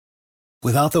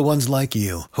Without the ones like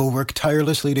you, who work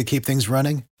tirelessly to keep things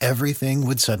running, everything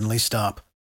would suddenly stop.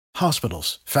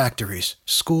 Hospitals, factories,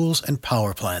 schools, and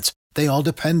power plants, they all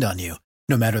depend on you.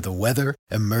 No matter the weather,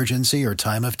 emergency, or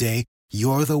time of day,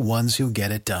 you're the ones who get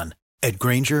it done. At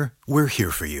Grainger, we're here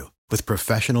for you with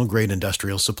professional-grade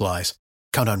industrial supplies.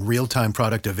 Count on real-time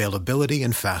product availability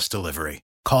and fast delivery.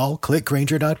 Call,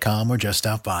 clickgrainger.com, or just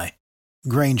stop by.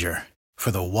 Grainger, for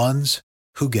the ones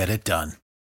who get it done.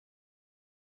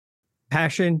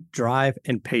 Passion, drive,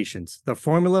 and patience. The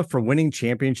formula for winning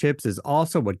championships is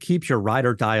also what keeps your ride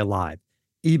or die alive.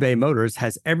 eBay Motors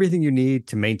has everything you need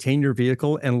to maintain your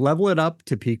vehicle and level it up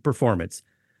to peak performance.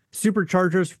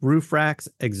 Superchargers, roof racks,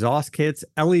 exhaust kits,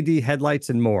 LED headlights,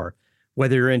 and more.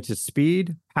 Whether you're into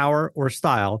speed, power, or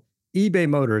style, eBay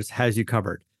Motors has you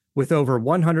covered. With over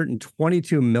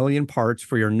 122 million parts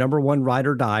for your number one ride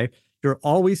or die, you'll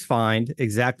always find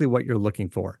exactly what you're looking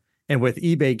for. And with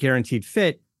eBay Guaranteed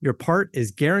Fit, your part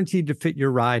is guaranteed to fit your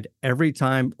ride every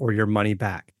time or your money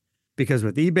back. Because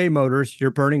with eBay Motors, you're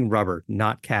burning rubber,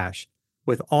 not cash.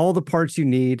 With all the parts you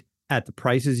need at the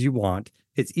prices you want,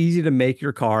 it's easy to make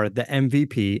your car the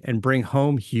MVP and bring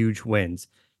home huge wins.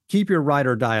 Keep your ride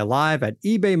or die alive at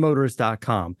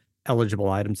ebaymotors.com.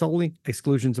 Eligible items only.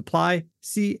 Exclusions apply.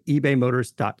 See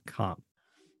ebaymotors.com.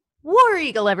 War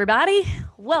Eagle, everybody.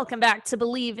 Welcome back to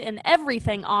Believe in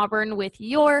Everything Auburn with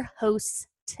your hosts,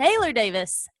 Taylor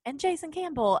Davis and Jason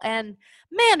Campbell. And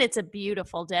man, it's a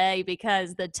beautiful day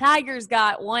because the Tigers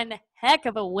got one heck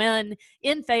of a win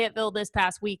in Fayetteville this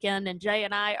past weekend. And Jay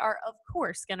and I are, of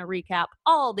course, going to recap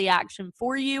all the action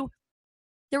for you.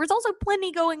 There was also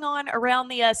plenty going on around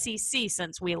the SEC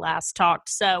since we last talked.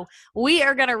 So we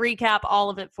are going to recap all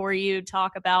of it for you,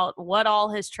 talk about what all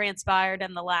has transpired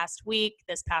in the last week,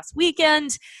 this past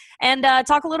weekend, and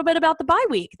talk a little bit about the bye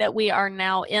week that we are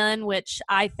now in, which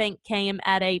I think came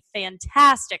at a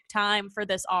fantastic time for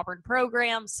this Auburn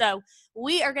program. So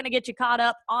we are going to get you caught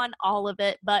up on all of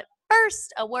it. But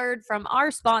first, a word from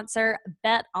our sponsor,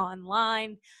 Bet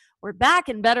Online. We're back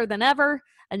and better than ever.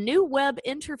 A new web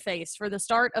interface for the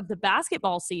start of the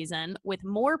basketball season with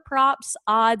more props,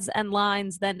 odds, and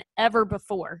lines than ever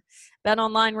before.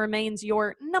 BetOnline remains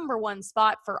your number one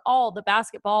spot for all the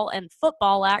basketball and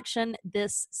football action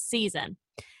this season.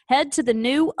 Head to the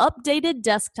new updated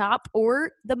desktop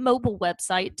or the mobile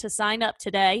website to sign up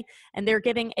today, and they're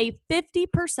getting a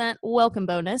 50% welcome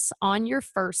bonus on your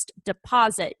first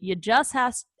deposit. You just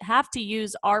have to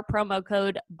use our promo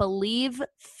code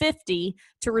BELIEVE50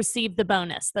 to receive the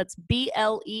bonus. That's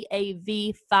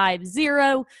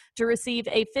BLEAV50 to receive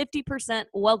a 50%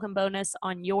 welcome bonus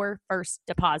on your first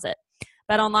deposit.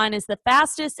 BetOnline is the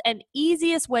fastest and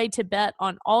easiest way to bet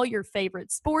on all your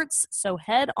favorite sports, so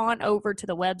head on over to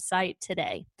the website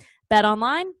today.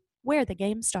 BetOnline, where the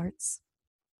game starts.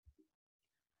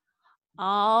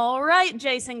 All right,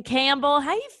 Jason Campbell,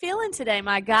 how you feeling today,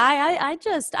 my guy?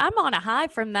 I'm on a high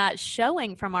from that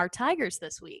showing from our Tigers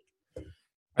this week.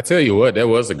 I tell you what, that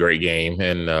was a great game,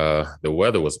 and the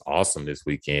weather was awesome this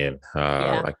weekend.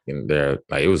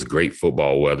 It was great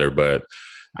football weather, but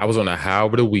I was on a high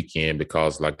over the weekend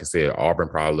because, like I said, Auburn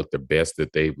probably looked the best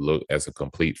that they've looked as a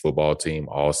complete football team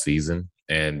all season.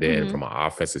 And then from an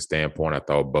offensive standpoint, I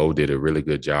thought Bo did a really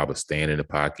good job of staying in the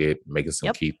pocket, making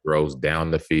some key throws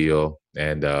down the field.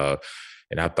 And I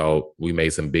thought we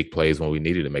made some big plays when we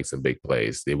needed to make some big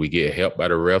plays. Did we get helped by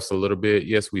the refs a little bit?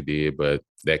 Yes, we did. But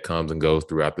that comes and goes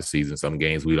throughout the season. Some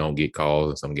games we don't get calls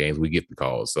and some games we get the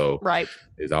calls. So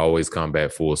it's always come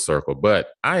back full circle. But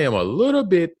I am a little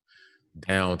bit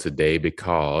down today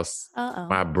because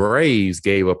my Braves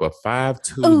gave up a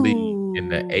 5-2 lead in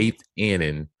the 8th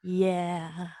inning.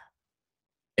 Yeah.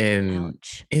 And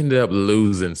ended up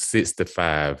losing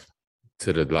 6-5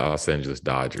 to the Los Angeles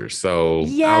Dodgers. So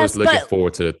I was looking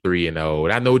forward to the 3-0.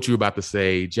 And I know what you were about to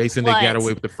say. Jason, they got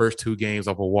away with the first 2 games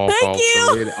off a walk-off.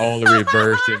 So it only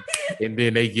reversed and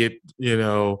then they get,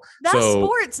 That's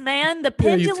sports, man. The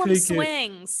pendulum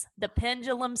swings. The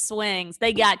pendulum swings.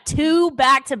 They got 2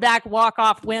 back-to-back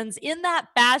walk-off wins in that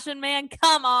fashion, man.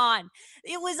 Come on.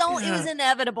 It was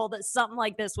inevitable that something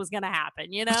like this was going to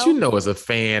happen, But as a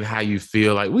fan, how you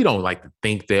feel. Like, we don't like to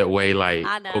think that way. Like,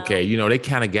 I know. Okay, they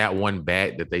kind of got one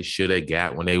back that they should have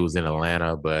got when they was in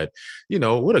Atlanta. But,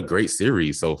 what a great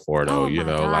series so far, though. Oh,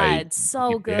 my God.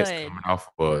 So good. Coming off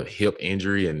a hip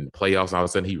injury and playoffs, all of a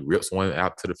sudden he rips one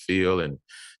out to the field and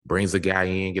brings a guy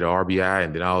in, get an RBI,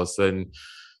 and then all of a sudden,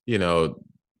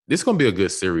 this is going to be a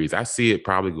good series. I see it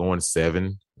probably going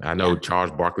 7. I know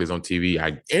Charles Barkley's on TV.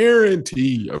 I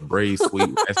guarantee a Braves sweep.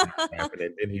 That's not happening.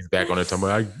 And then he's back on the time.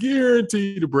 I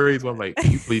guarantee the Braves. I'm like,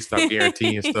 can you please stop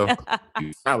guaranteeing stuff?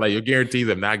 It's not like your guarantees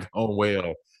have not gone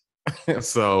well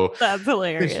So That's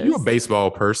hilarious. you're a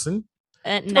baseball person.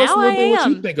 And Tell us now a I little bit what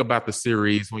you am. think about the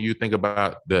series when you think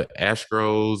about the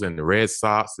Astros and the Red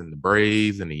Sox and the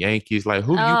Braves and the Yankees. Like,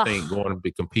 who do you think going to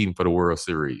be competing for the World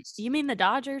Series? You mean the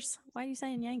Dodgers? Why are you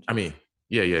saying Yankees? I mean,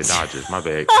 yeah, Dodgers. My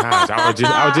bad. Gosh,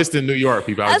 I was just in New York,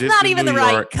 people. That's not even the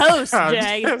right coast,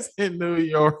 Jay. Just in New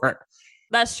York.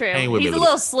 That's true. He's a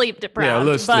little sleep deprived. Yeah, a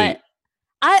little sleep.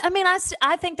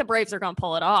 I think the Braves are going to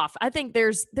pull it off. I think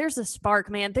there's a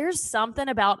spark, man. There's something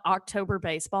about October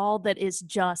baseball that is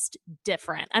just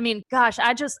different. I mean, gosh,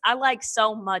 I like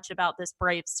so much about this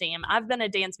Braves team. I've been a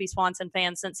Dansby Swanson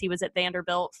fan since he was at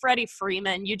Vanderbilt. Freddie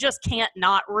Freeman, you just can't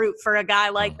not root for a guy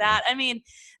like that. I mean,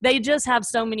 they just have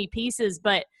so many pieces,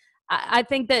 but I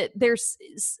think that there's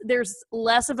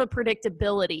less of a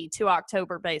predictability to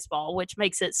October baseball, which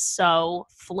makes it so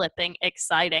flipping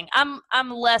exciting.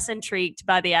 I'm less intrigued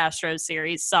by the Astros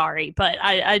series. Sorry, but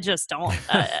I just don't.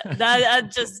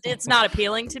 It's not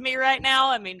appealing to me right now.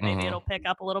 I mean, maybe it'll pick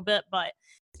up a little bit, but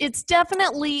it's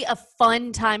definitely a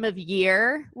fun time of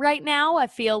year right now. I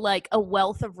feel like a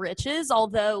wealth of riches,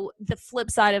 although the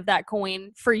flip side of that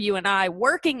coin for you and I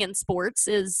working in sports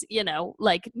is,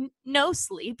 like no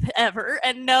sleep ever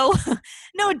and no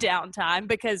downtime,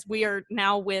 because we are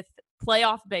now with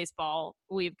playoff baseball.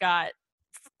 We've got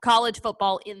college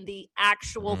football in the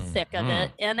actual thick of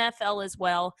it, NFL as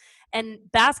well. And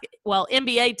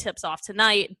NBA tips off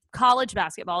tonight. College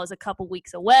basketball is a couple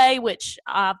weeks away, which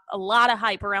a lot of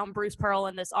hype around Bruce Pearl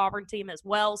and this Auburn team as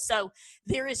well. So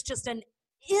there is just an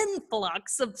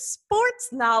influx of sports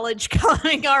knowledge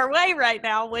coming our way right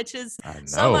now, which is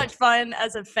so much fun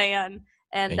as a fan.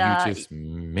 And you just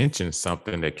mentioned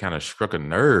something that kind of struck a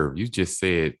nerve. You just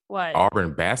said what?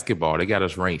 Auburn basketball. They got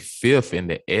us ranked 5th in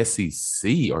the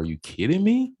SEC. Are you kidding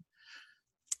me?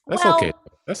 That's okay.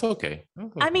 That's okay.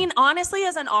 I mean, honestly,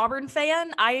 as an Auburn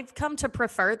fan, I've come to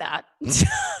prefer that.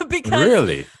 Because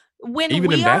really?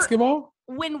 Even in basketball?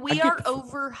 When we are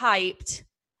overhyped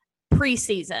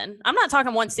preseason, I'm not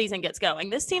talking once season gets going.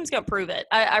 This team's going to prove it.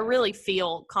 I really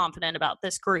feel confident about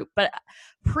this group. But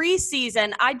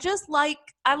preseason,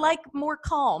 I like more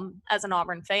calm as an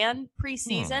Auburn fan.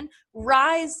 Preseason,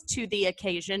 rise to the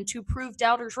occasion to prove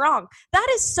doubters wrong. That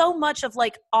is so much of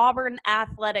like Auburn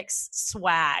athletics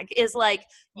swag, is like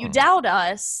you doubt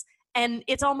us, and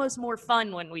it's almost more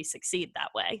fun when we succeed that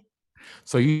way.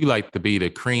 So you like to be the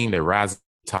cream that rises to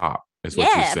the top. Is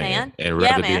what you're saying. Man. And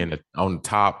rather be on the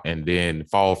top and then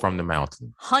fall from the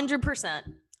mountain. 100%.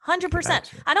 100%.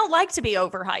 Gotcha. I don't like to be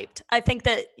overhyped. I think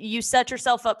that you set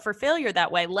yourself up for failure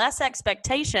that way. Less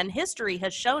expectation. History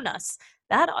has shown us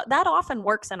that often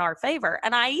works in our favor.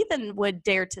 And I even would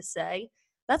dare to say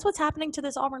that's what's happening to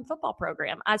this Auburn football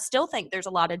program. I still think there's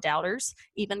a lot of doubters,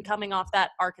 even coming off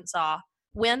that Arkansas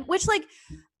win, which, like,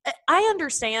 I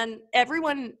understand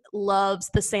everyone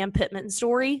loves the Sam Pittman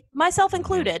story, myself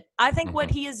included. I think what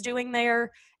he is doing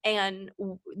there and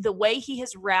the way he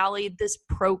has rallied this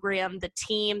program, the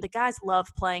team, the guys love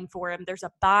playing for him. There's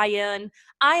a buy-in.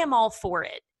 I am all for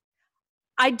it.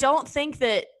 I don't think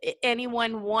that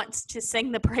anyone wants to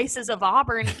sing the praises of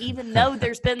Auburn, even though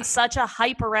there's been such a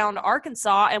hype around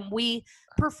Arkansas and we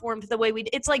performed the way we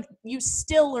did. It's like you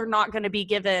still are not going to be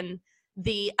given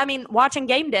watching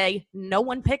game day, no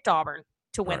one picked Auburn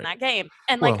to win that game.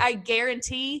 And I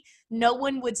guarantee no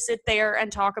one would sit there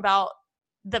and talk about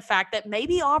the fact that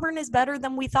maybe Auburn is better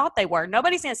than we thought they were.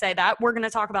 Nobody's going to say that. We're going to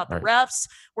talk about the refs.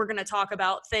 We're going to talk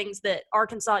about things that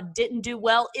Arkansas didn't do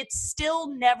well. It's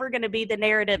still never going to be the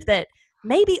narrative that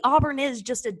maybe Auburn is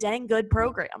just a dang good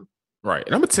program. Right.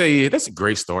 And I'm going to tell you, that's a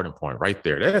great starting point right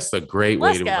there. That's a great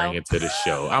way to bring it to the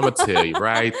show. I'm going to tell you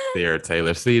right there,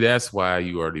 Taylor. See, that's why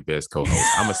you are the best co-host.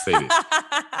 I'm going to say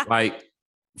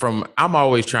this. I'm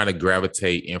always trying to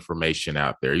gravitate information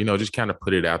out there, just kind of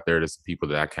put it out there to some people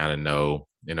that I kind of know.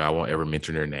 I won't ever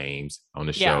mention their names on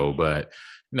the show, but,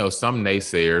 some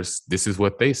naysayers, this is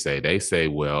what they say. They say,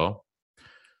 well,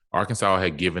 Arkansas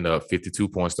had given up 52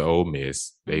 points to Ole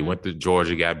Miss. They went to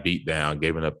Georgia, got beat down,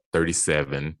 giving up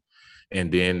 37. And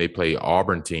then they play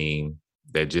Auburn team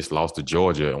that just lost to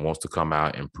Georgia and wants to come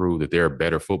out and prove that they're a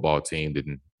better football team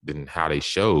than how they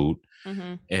showed.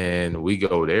 And we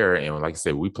go there, and like I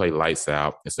said, we play lights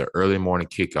out. It's an early morning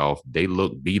kickoff. They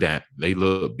look beat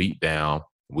down.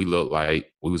 We look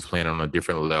like we was playing on a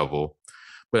different level.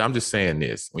 But I'm just saying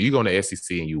this. When you go to the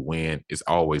SEC and you win, it's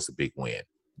always a big win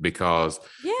because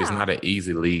it's not an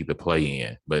easy league to play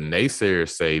in. But naysayers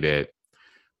say that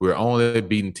we're only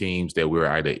beating teams that we're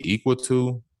either equal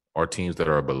to or teams that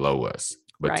are below us.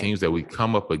 But teams that we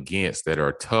come up against that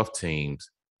are tough teams,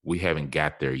 we haven't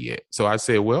got there yet. So I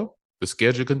said, well, the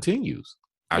schedule continues.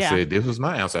 I said, this was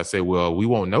my answer. I said, well, we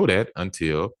won't know that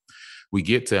until we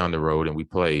get down the road and we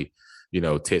play,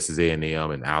 Texas A&M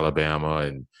and Alabama,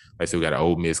 and like I said, we got an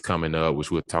Ole Miss coming up,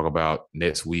 which we'll talk about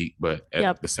next week. But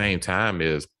at the same time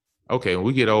is, okay, when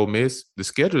we get Ole Miss, the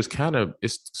schedule is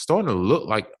it's starting to look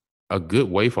like a good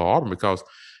way for Auburn, because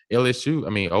Ole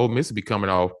Miss will be coming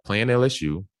off playing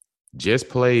LSU, just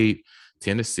played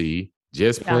Tennessee,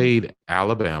 just played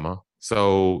Alabama.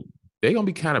 So they're going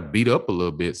to be kind of beat up a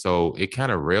little bit. So it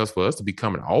kind of rails for us to be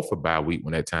coming off a bye week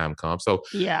when that time comes. So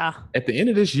at the end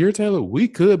of this year, Taylor, we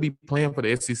could be playing for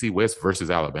the SEC West versus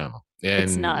Alabama. And,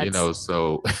 it's nuts.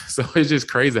 So it's just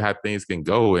crazy how things can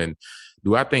go. And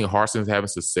do I think Harsin's having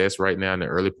success right now in the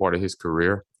early part of his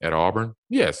career at Auburn?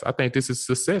 Yes, I think this is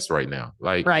success right now.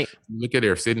 Like, look at,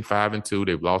 they're sitting 5-2.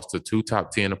 They've lost to 2 top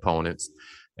 10 opponents.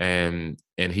 And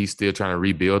he's still trying to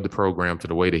rebuild the program to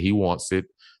the way that he wants it.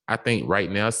 I think right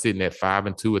now, sitting at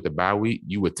 5-2 at the bye week,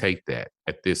 you would take that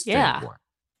at this standpoint.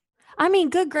 I mean,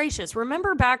 good gracious.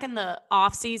 Remember back in the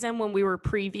offseason when we were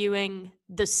previewing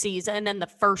the season and the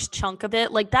first chunk of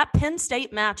it, like that Penn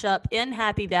State matchup in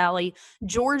Happy Valley,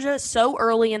 Georgia so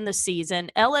early in the season,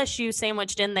 LSU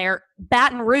sandwiched in there,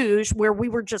 Baton Rouge, where we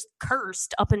were just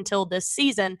cursed up until this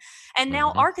season. And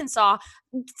now Arkansas,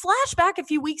 flashback a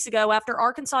few weeks ago after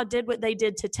Arkansas did what they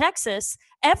did to Texas,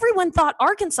 everyone thought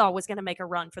Arkansas was going to make a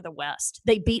run for the West.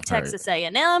 They beat Texas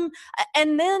A&M.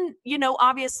 And then,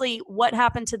 obviously what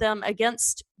happened to them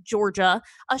against Georgia,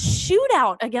 a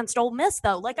shootout against Ole Miss,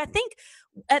 though. Like, I think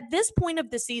at this point of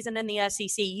the season in the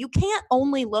SEC, you can't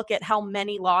only look at how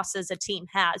many losses a team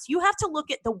has. You have to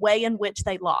look at the way in which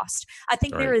they lost. I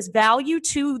think there is value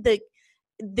to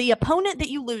the opponent that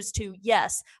you lose to,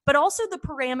 yes, but also the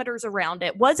parameters around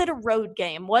it. Was it a road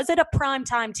game? Was it a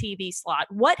primetime TV slot?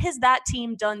 What has that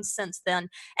team done since then?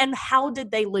 And how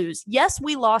did they lose? Yes,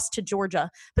 we lost to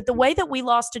Georgia, but the way that we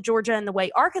lost to Georgia and the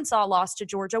way Arkansas lost to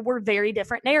Georgia were very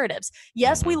different narratives.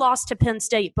 Yes, we lost to Penn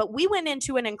State, but we went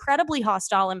into an incredibly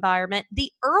hostile environment,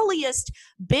 the earliest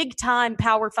big-time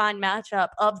Power 5 matchup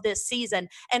of this season,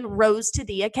 and rose to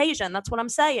the occasion. That's what I'm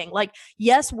saying. Like,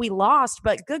 yes, we lost,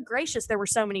 but good gracious, there were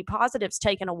so many positives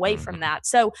taken away from that.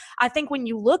 So I think when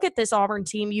you look at this Auburn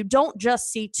team, you don't just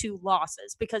see 2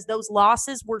 losses, because those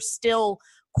losses were still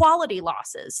quality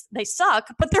losses. They suck,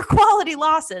 but they're quality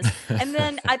losses. And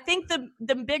then I think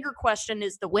the bigger question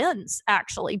is the wins,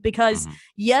 actually, because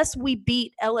yes, we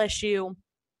beat LSU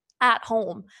at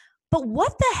home, but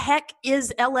what the heck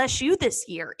is LSU this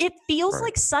year? It feels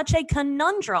like such a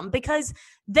conundrum, because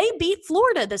they beat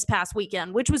Florida this past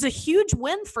weekend, which was a huge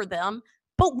win for them.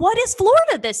 But what is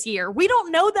Florida this year? We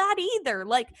don't know that either.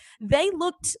 Like, they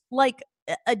looked like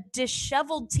a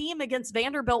disheveled team against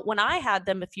Vanderbilt when I had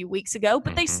them a few weeks ago,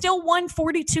 but they still won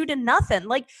 42-0.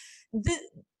 Like,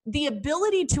 the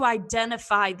ability to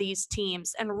identify these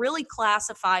teams and really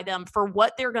classify them for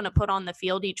what they're going to put on the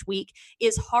field each week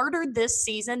is harder this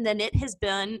season than it has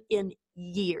been in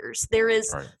years. There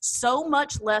is so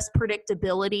much less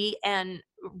predictability and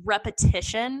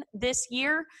repetition this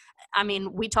year. I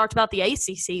mean, we talked about the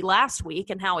ACC last week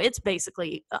and how it's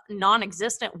basically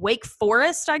non-existent. Wake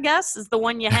Forest, I guess, is the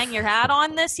one you hang your hat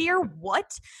on this year.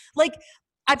 What? Like,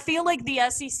 I feel like the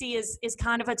SEC is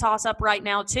kind of a toss-up right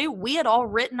now, too. We had all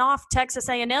written off Texas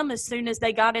A&M as soon as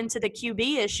they got into the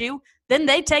QB issue. Then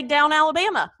they take down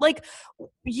Alabama. Like,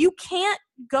 you can't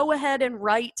go ahead and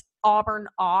write Auburn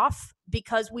off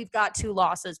because we've got 2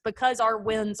 losses, because our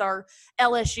wins are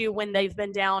LSU when they've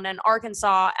been down, and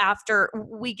Arkansas after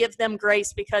we give them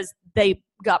grace because they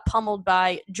got pummeled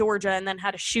by Georgia and then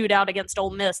had a shootout against Ole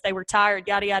Miss. They were tired,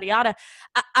 yada, yada, yada.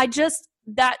 I just,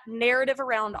 that narrative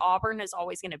around Auburn is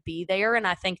always going to be there. And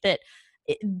I think that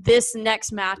this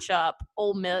next matchup,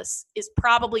 Ole Miss, is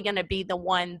probably going to be the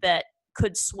one that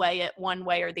could sway it one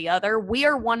way or the other. We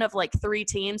are one of like 3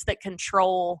 teams that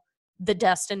control the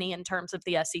destiny in terms of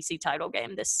the SEC title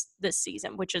game this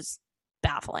season, which is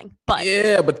baffling. But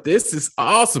yeah, but this is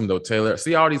awesome though, Taylor.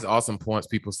 See all these awesome points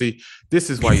people see. This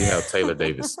is why you have Taylor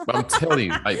Davis. But I'm telling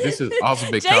you, like, this is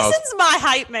awesome because Jason's my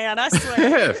hype man, I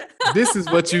swear. This is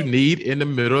what you need in the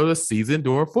middle of the season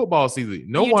during football season.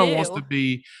 No one wants to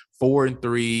be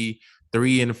 4-3,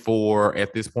 3-4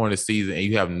 at this point of the season, and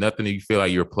you have nothing that you feel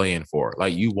like you're playing for.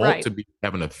 Like, you want to be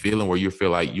having a feeling where you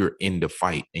feel like you're in the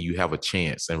fight and you have a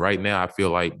chance. And right now, I feel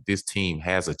like this team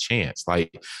has a chance.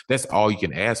 Like, that's all you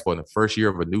can ask for in the first year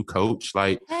of a new coach.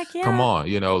 Like, come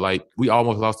on, like, we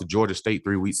almost lost to Georgia State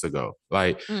 3 weeks ago.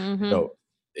 Like,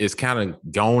 it's kind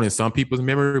of gone in some people's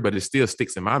memory, but it still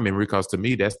sticks in my memory because to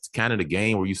me, that's kind of the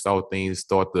game where you saw things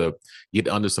start to get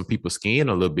under some people's skin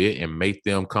a little bit and make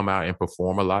them come out and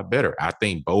perform a lot better. I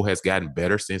think Bo has gotten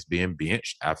better since being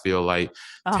benched. I feel like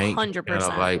Tank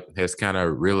 100% has kind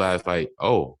of realized like,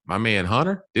 oh, my man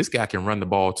Hunter, this guy can run the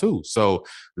ball too. So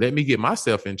let me get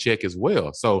myself in check as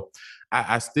well. So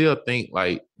I still think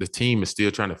like the team is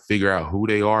still trying to figure out who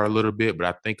they are a little bit, but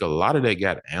I think a lot of that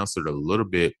got answered a little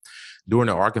bit during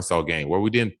the Arkansas game where we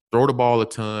didn't throw the ball a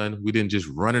ton. We didn't just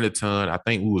run it a ton. I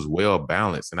think we was well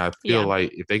balanced. And I feel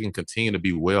like if they can continue to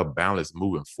be well balanced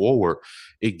moving forward,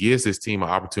 it gives this team an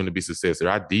opportunity to be successful.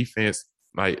 Our defense,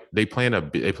 like they play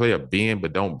a bend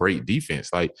but don't break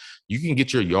defense. Like you can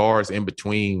get your yards in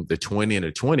between the 20 and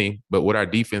the 20, but what our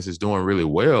defense is doing really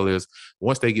well is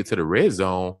once they get to the red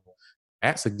zone,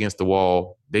 backs against the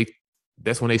wall,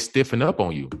 that's when they stiffen up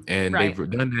on you. And they've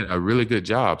done a really good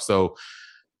job. So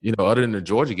other than the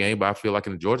Georgia game, but I feel like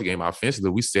in the Georgia game,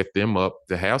 offensively, we set them up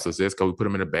to have success because we put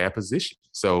them in a bad position.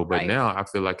 So, but now I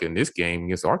feel like in this game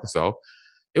against Arkansas,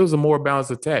 it was a more balanced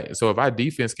attack. So if our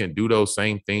defense can do those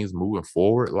same things moving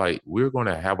forward, like we're going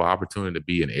to have an opportunity to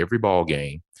be in every ball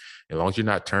game. As long as you're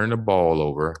not turning the ball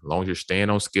over, as long as you're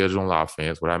staying on schedule on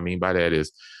offense. What I mean by that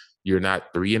is you're not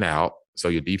 3 and out. So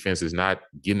your defense is not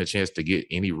getting a chance to get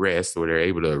any rest where they're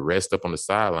able to rest up on the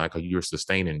sideline because you're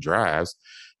sustaining drives.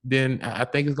 Then I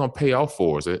think it's going to pay off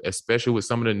for us, especially with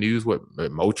some of the news. What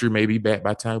Moultrie may be back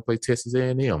by the time we play Texas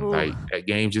A&M. Like that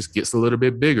game just gets a little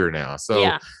bit bigger now.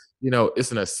 So,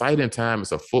 it's an exciting time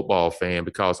as a football fan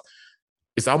because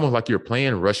it's almost like you're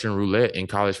playing Russian roulette in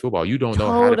college football. You don't know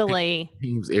how to pick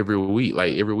teams every week.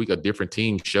 Like every week a different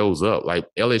team shows up. Like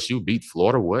LSU beat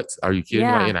Florida. What? Are you kidding?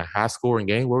 Like in a high scoring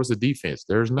game? Where was the defense?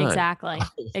 There's none. Exactly.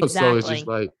 So it's just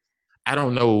like, I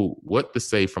don't know what to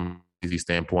say from easy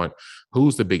standpoint.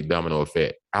 Who's the big domino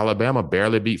effect? Alabama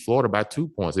barely beat Florida by 2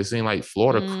 points. It seemed like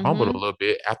Florida crumbled a little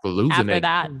bit after losing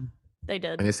that. They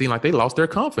did. And it seemed like they lost their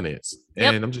confidence.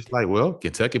 And I'm just like, well,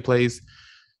 Kentucky plays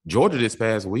Georgia this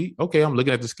past week. Okay, I'm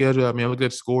looking at the schedule. I mean, I look at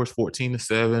the scores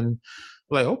 14-7.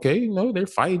 Like, okay, they're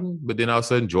fighting. But then all of a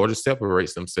sudden, Georgia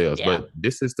separates themselves. Yeah. But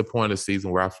this is the point of the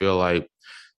season where I feel like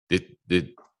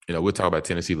we'll talk about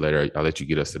Tennessee later. I'll let you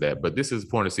get us to that. But this is the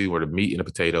point of the season where the meat and the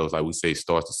potatoes, like we say,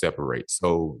 starts to separate.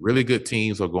 So really good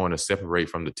teams are going to separate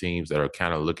from the teams that are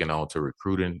kind of looking on to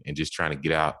recruiting and just trying to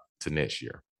get out to next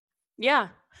year. Yeah.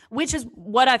 Which is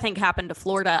what I think happened to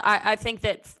Florida. I think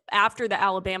that after the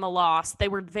Alabama loss, they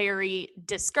were very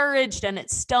discouraged and it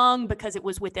stung because it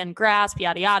was within grasp,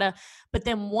 yada, yada. But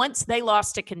then once they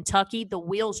lost to Kentucky, the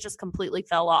wheels just completely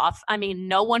fell off. I mean,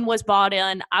 no one was bought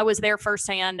in. I was there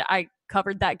firsthand. I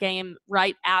covered that game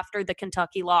right after the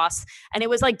Kentucky loss. And it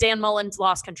was like Dan Mullins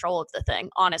lost control of the thing,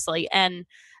 honestly. And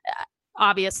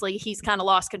obviously, he's kind of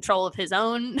lost control of his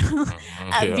own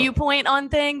viewpoint on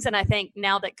things. And I think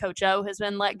now that Coach O has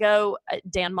been let go,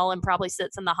 Dan Mullen probably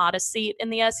sits in the hottest seat in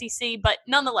the SEC. But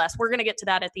nonetheless, we're going to get to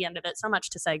that at the end of it. So much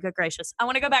to say. Good gracious. I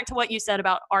want to go back to what you said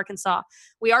about Arkansas.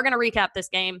 We are going to recap this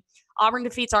game. Auburn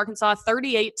defeats Arkansas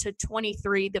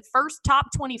 38-23, the first top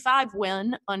 25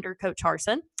 win under Coach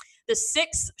Harsin. The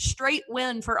 6th straight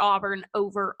win for Auburn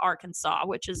over Arkansas,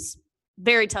 which is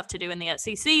very tough to do in the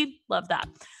SEC. Love that.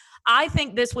 I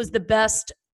think this was the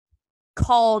best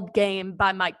called game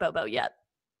by Mike Bobo yet.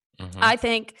 I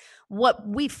think what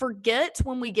we forget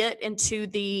when we get into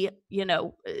the,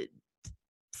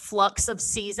 flux of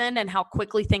season and how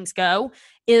quickly things go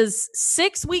is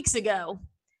 6 weeks ago,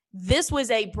 this was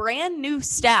a brand new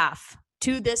staff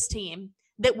to this team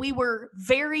that we were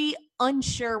very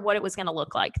unsure what it was going to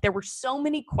look like. There were so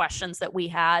many questions that we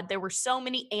had. There were so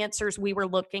many answers we were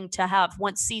looking to have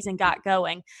once season got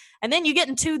going. And then you get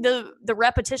into the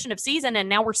repetition of season, and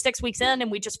now we're 6 weeks in, and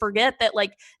we just forget that,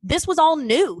 like, this was all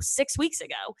new 6 weeks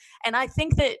ago. And I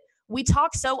think that we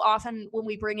talk so often when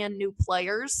we bring in new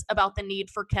players about the need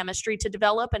for chemistry to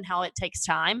develop and how it takes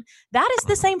time. That is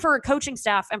the same for a coaching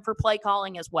staff and for play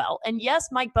calling as well. And yes,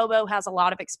 Mike Bobo has a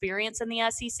lot of experience in the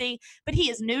SEC, but he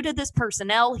is new to this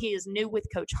personnel. He is new with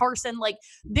Coach Harsin. Like,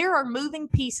 there are moving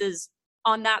pieces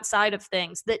on that side of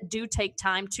things that do take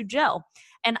time to gel.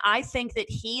 And I think that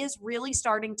he is really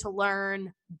starting to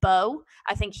learn Bo.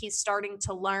 I think he's starting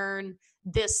to learn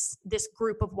this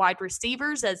group of wide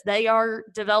receivers as they are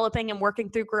developing and working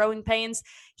through growing pains.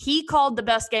 He called the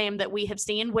best game that we have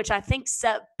seen, which I think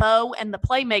set Bo and the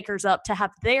playmakers up to have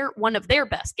one of their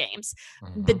best games.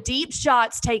 The deep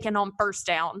shots taken on first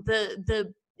down,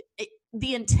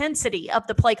 the intensity of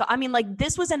the play call. I mean, like,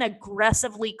 this was an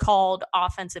aggressively called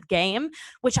offensive game,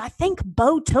 which I think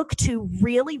Bo took to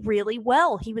really, really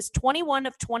well. He was 21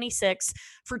 of 26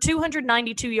 for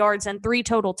 292 yards and 3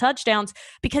 total touchdowns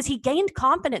because he gained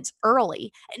confidence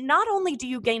early. And not only do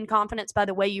you gain confidence by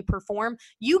the way you perform,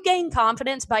 you gain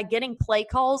confidence by getting play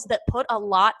calls that put a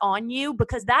lot on you,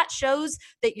 because that shows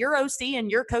that your OC and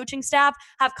your coaching staff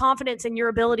have confidence in your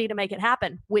ability to make it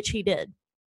happen, which he did.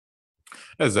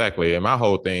 Exactly. And my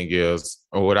whole thing is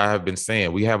what I have been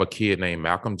saying. We have a kid named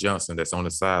Malcolm Johnson that's on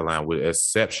the sideline with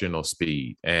exceptional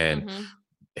speed. And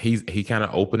he kind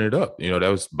of opened it up. That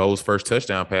was Bo's first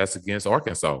touchdown pass against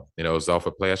Arkansas. It was off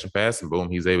a play action pass, and boom,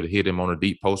 he's able to hit him on a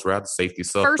deep post route. The safety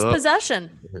sucked First up.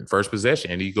 First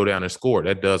possession. And you go down and score.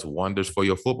 That does wonders for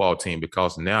your football team,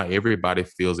 because now everybody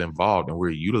feels involved and we're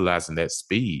utilizing that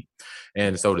speed.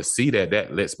 And so to see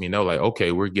that lets me know, like,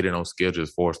 okay, we're getting on schedule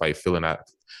as far as like filling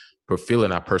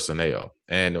our personnel.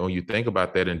 And when you think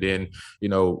about that, and then,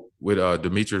 with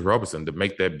Demetrius Robertson to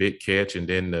make that big catch and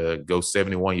then go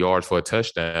 71 yards for a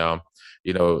touchdown,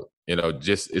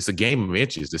 just it's a game of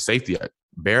inches. The safety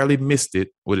barely missed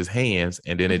it with his hands,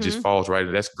 and then it just falls right.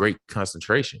 That's great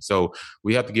concentration. So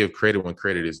we have to give credit when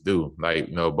credit is due. Like,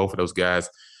 both of those guys,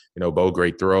 Bo,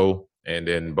 great throw. And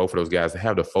then both of those guys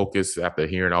have the focus after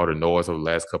hearing all the noise over the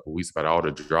last couple of weeks about all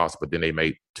the drops, but then they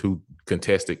made 2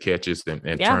 contested catches and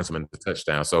turns them into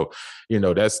touchdowns. So,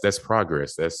 that's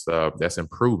progress. That's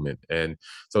improvement. And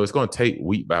so it's going to take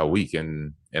week by week.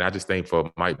 And I just think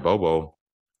for Mike Bobo,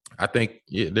 I think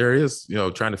there is,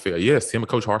 trying to figure, yes, him and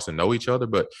Coach Harsin know each other,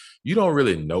 but you don't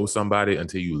really know somebody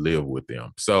until you live with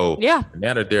them. So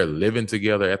now that they're living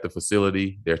together at the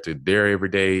facility, they're there every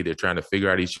day, they're trying to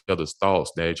figure out each other's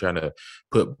thoughts. They're trying to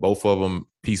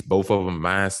piece both of them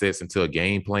mindsets into a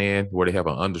game plan where they have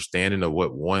an understanding of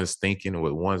what one's thinking and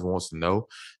what one wants to know.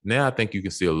 Now I think you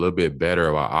can see a little bit better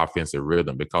of our offensive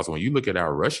rhythm, because when you look at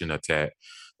our rushing attack,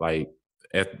 like,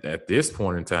 at this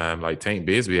point in time, like, Tank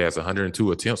Bigsby has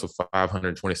 102 attempts for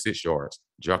 526 yards.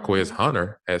 Jaquez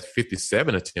Hunter has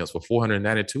 57 attempts for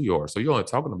 492 yards. So you're only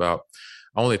talking about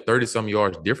only 30-some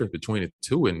yards difference between the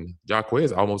two, and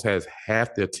Jaquez almost has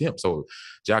half the attempt. So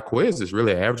Jaquez is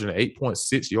really averaging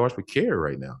 8.6 yards per carry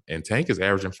right now, and Tank is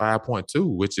averaging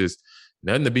 5.2, which is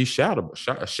nothing to be shy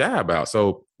about.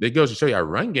 So it goes to show you our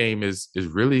run game is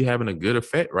really having a good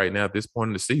effect right now at this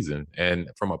point in the season. And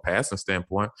from a passing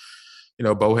standpoint,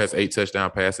 Bo has 8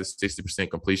 touchdown passes, 60%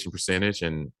 completion percentage,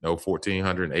 and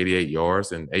 1,488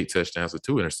 yards and 8 touchdowns with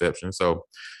 2 interceptions. So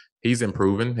he's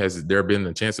improving. Has there been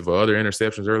a chance of other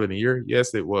interceptions early in the year?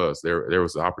 Yes, it was. There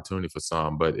was an opportunity for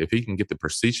some. But if he can get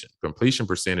the completion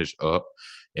percentage up,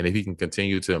 and if he can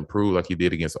continue to improve like he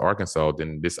did against Arkansas,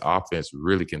 then this offense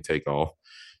really can take off.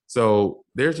 So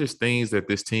there's just things that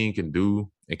this team can do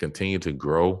and continue to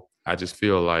grow. I just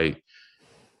feel like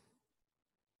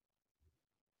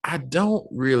I don't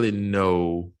really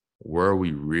know where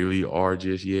we really are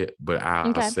just yet, but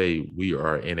I'll say we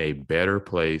are in a better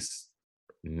place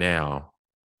now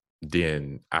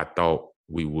than I thought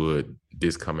we would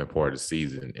this coming part of the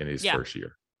season in his first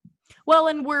year. Well,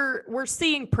 and we're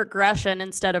seeing progression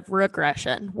instead of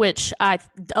regression, which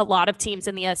a lot of teams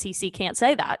in the SEC can't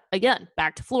say that. Again,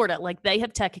 back to Florida, like, they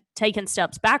have taken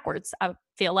steps backwards. I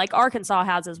feel like Arkansas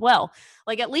has as well.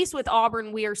 Like, at least with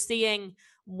Auburn, we are seeing,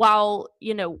 while,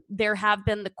 there have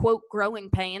been the quote growing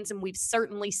pains, and we've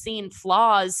certainly seen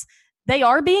flaws, they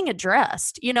are being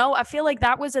addressed. I feel like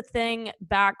that was a thing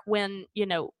back when,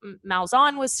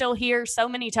 Malzahn was still here. So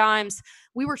many times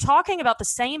we were talking about the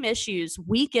same issues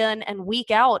week in and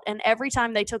week out. And every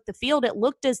time they took the field, it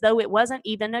looked as though it wasn't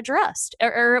even addressed,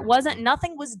 or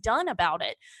nothing was done about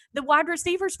it. The wide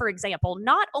receivers, for example,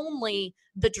 not only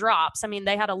the drops, I mean,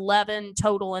 they had 11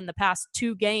 total in the past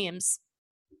 2 games,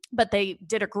 but they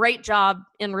did a great job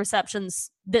in receptions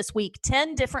this week.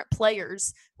 10 different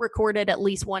players recorded at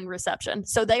least 1 reception.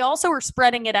 So they also are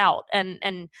spreading it out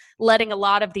and letting a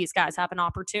lot of these guys have an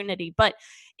opportunity. But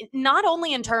not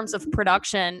only in terms of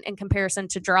production in comparison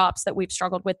to drops that we've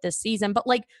struggled with this season, but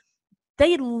like,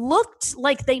 they looked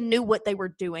like they knew what they were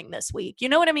doing this week. You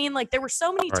know what I mean? Like, there were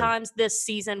so many times this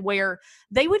season where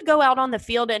they would go out on the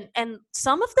field and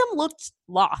some of them looked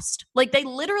lost. Like, they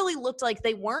literally looked like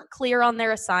they weren't clear on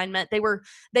their assignment. They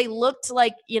looked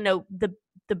like,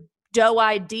 the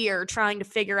doe-eyed deer trying to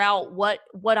figure out what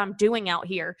I'm doing out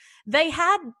here. They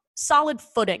had solid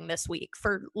footing this week,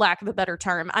 for lack of a better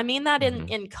term. I mean that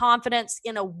in confidence,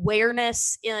 in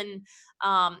awareness, in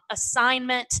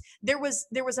assignment. There was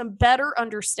a better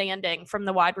understanding from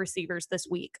the wide receivers this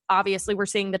week. Obviously, we're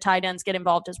seeing the tight ends get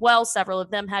involved as well. Several of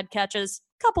them had catches.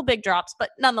 couple big drops, but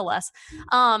nonetheless.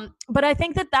 But I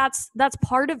think that's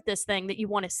part of this thing that you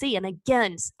want to see. And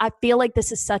again, I feel like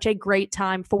this is such a great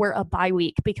time for a bye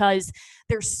week because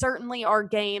there certainly are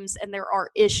games and there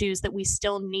are issues that we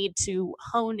still need to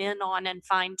hone in on and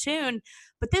fine tune.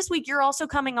 But this week, you're also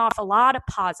coming off a lot of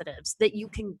positives that you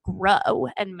can grow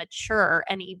and mature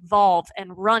and evolve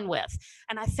and run with.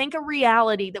 And I think a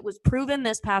reality that was proven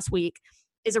this past week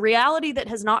is a reality that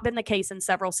has not been the case in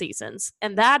several seasons.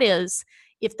 And that is,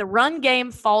 if the run game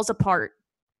falls apart,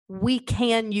 we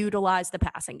can utilize the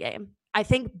passing game. I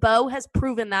think Bo has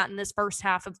proven that in this first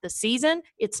half of the season.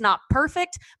 It's not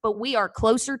perfect, but we are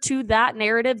closer to that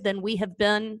narrative than we have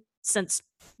been since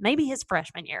maybe his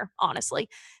freshman year, honestly.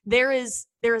 There is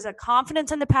a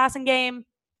confidence in the passing game,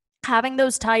 having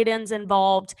those tight ends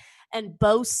involved, and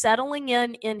Bo settling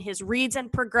in his reads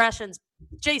and progressions.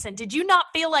 Jason, did you not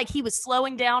feel like he was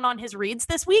slowing down on his reads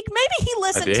this week? Maybe he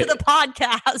listened to the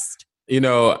podcast.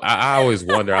 I always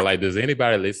wonder, does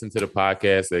anybody listen to the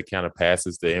podcast that kind of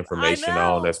passes the information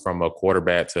on that's from a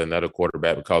quarterback to another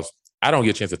quarterback? Because I don't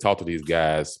get a chance to talk to these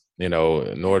guys,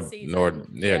 nor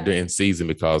in season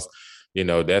because,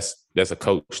 that's a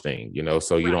coach thing,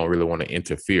 so you don't really want to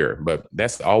interfere. But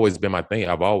that's always been my thing.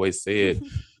 I've always said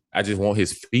I just want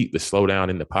his feet to slow down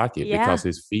in the pocket because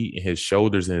his feet and his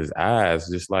shoulders and his eyes,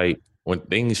 just like when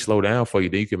things slow down for you,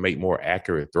 then you can make more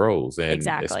accurate throws and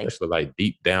especially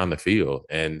deep down the field.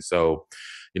 And so,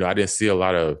 I didn't see a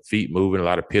lot of feet moving, a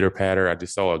lot of pitter patter. I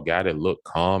just saw a guy that looked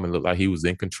calm and looked like he was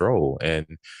in control. And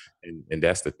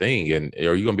that's the thing. And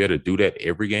are you going to be able to do that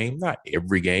every game? Not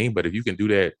every game, but if you can do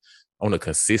that on a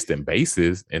consistent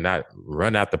basis and not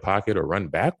run out the pocket or run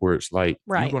backwards, you're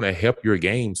going to help your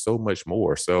game so much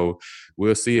more. So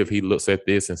we'll see if he looks at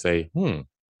this and say,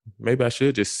 maybe I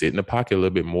should just sit in the pocket a little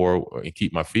bit more and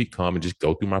keep my feet calm and just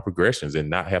go through my progressions and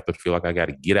not have to feel like I got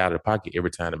to get out of the pocket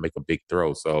every time to make a big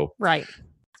throw. So, right.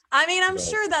 I mean, I'm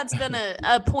sure that's been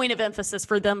a point of emphasis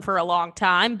for them for a long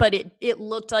time, but it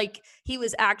looked like he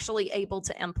was actually able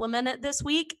to implement it this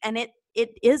week, and it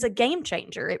is a game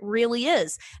changer. It really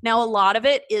is. Now, a lot of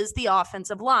it is the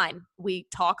offensive line. We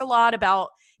talk a lot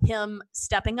about him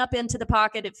stepping up into the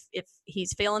pocket if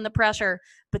he's feeling the pressure,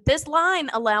 but this line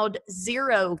allowed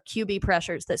 0 QB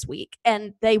pressures this week,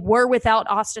 and they were without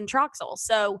Austin Troxell.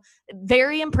 So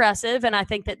very impressive, and I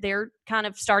think that they're kind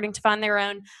of starting to find their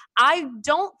own. I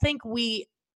don't think we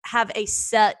have a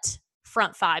set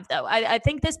front five, though. I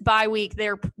think this bye week,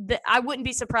 I wouldn't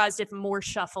be surprised if more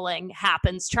shuffling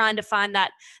happens, trying to find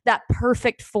that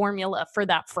perfect formula for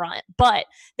that front. But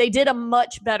they did a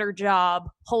much better job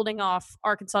holding off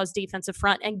Arkansas's defensive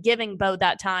front and giving Bo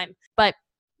that time. But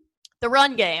the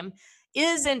run game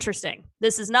is interesting.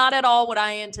 This is not at all what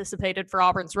I anticipated for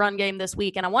Auburn's run game this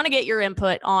week, and I want to get your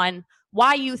input on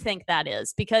why you think that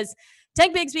is, because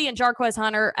Tank Bigsby and Jarquez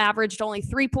Hunter averaged only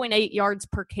 3.8 yards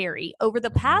per carry. Over the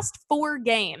past 4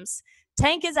 games,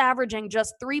 Tank is averaging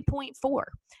just 3.4.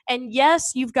 And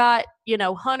yes, you've got,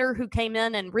 Hunter who came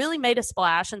in and really made a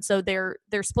splash, and so they're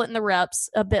splitting the reps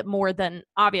a bit more than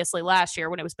obviously last year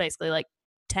when it was basically like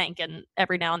Tank and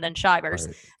every now and then Shivers.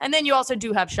 Right. And then you also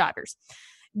do have Shivers.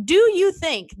 Do you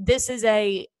think this is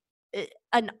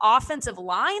an offensive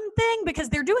line thing? Because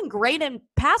they're doing great in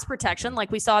pass protection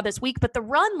like we saw this week, but the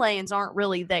run lanes aren't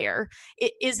really there.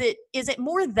 Is it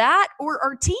more that, or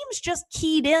are teams just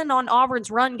keyed in on Auburn's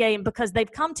run game because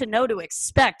they've come to know to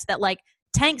expect that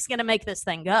Tank's going to make this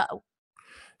thing go?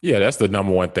 Yeah, that's the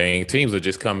number one thing. Teams are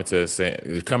just coming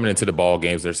into the ball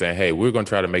games. They're saying, hey, we're going to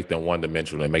try to make them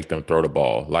one-dimensional and make them throw the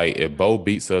ball. Like if Bo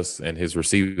beats us and his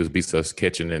receivers beats us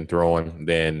catching and throwing,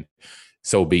 then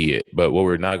so be it. But what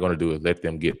we're not going to do is let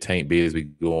them get Tank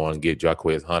Bigsby going, get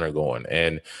Jarquez Hunter going.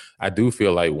 And I do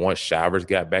feel like once Shivers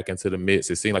got back into the mix,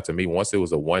 it seemed like to me once it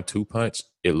was a 1-2 punch,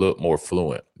 it looked more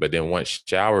fluent. But then once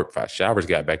Shivers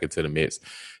got back into the mix,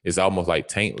 it's almost like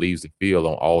Tank leaves the field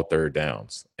on all third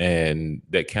downs. And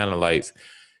that kind of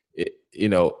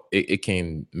it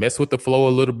can mess with the flow a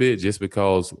little bit just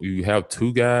because you have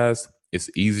 2 guys. It's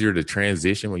easier to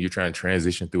transition when you're trying to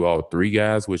transition through all 3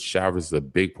 guys, which Shivers is a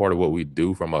big part of what we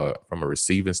do from a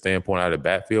receiving standpoint out of the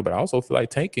backfield. But I also feel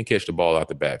like Tank can catch the ball out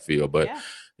the backfield. But,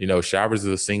 Shivers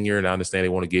is a senior, and I understand they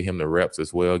want to give him the reps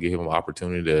as well, give him an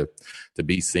opportunity to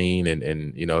be seen.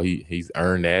 And he's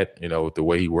earned that, with the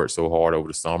way he worked so hard over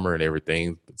the summer and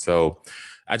everything. So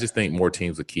I just think more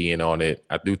teams are keying on it.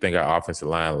 I do think our offensive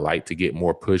line like to get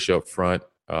more push up front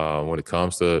when it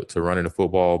comes to running the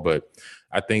football. But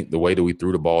I think the way that we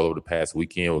threw the ball over the past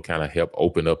weekend will kind of help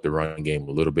open up the run game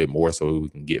a little bit more so we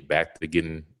can get back to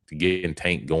getting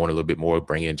Tank going a little bit more,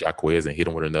 bring in Jarquez and hit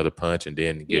him with another punch and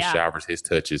then get Shivers his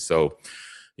touches. So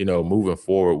moving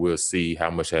forward, we'll see how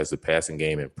much has the passing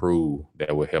game improved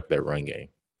that will help that run game.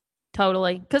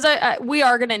 Totally. Because we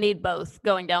are going to need both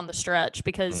going down the stretch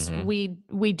because we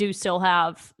do still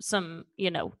have some,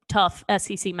 tough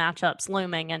SEC matchups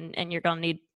looming and you're going to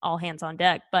need all hands on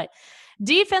deck. But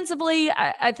defensively,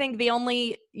 I think the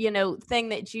only, thing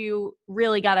that you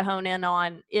really got to hone in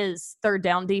on is third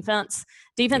down defense.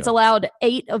 Defense allowed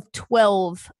 8 of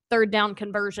 12 third down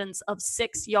conversions of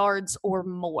 6 yards or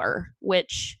more,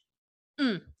 which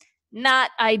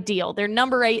not ideal. They're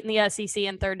number 8 in the SEC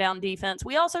in third down defense.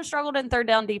 We also struggled in third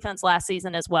down defense last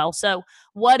season as well. So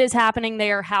what is happening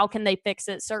there? How can they fix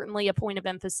it? Certainly a point of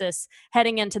emphasis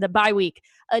heading into the bye week.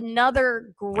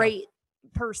 Another great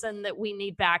person that we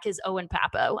need back is Owen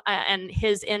Pappoe, and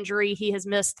his injury. He has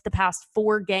missed the past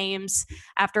 4 games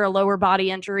after a lower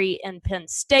body injury in Penn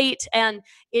State. And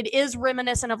it is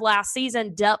reminiscent of last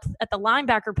season, depth at the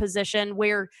linebacker position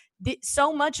where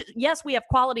so much, yes, we have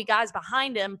quality guys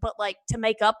behind him, but to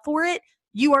make up for it,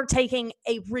 you are taking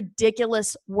a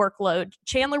ridiculous workload.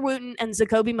 Chandler Wooten and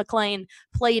Zakoby McClain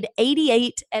played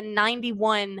 88 and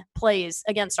 91 plays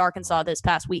against Arkansas this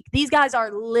past week. These guys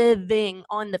are living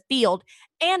on the field,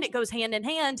 and it goes hand in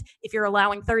hand. If you're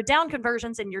allowing third down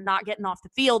conversions and you're not getting off the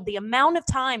field, the amount of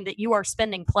time that you are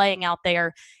spending playing out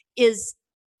there is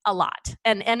a lot.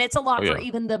 And it's a lot for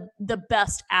even the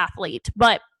best athlete.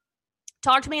 But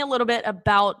talk to me a little bit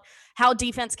about how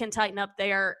defense can tighten up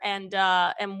there and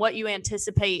what you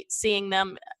anticipate seeing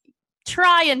them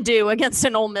try and do against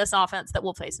an Ole Miss offense that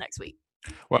we'll face next week.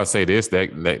 Well, I say this,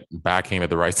 that bye came at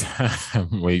the right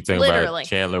time when you think about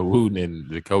Chandler Wooten and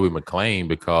Zakoby McClain,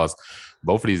 because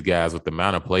both of these guys, with the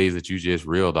amount of plays that you just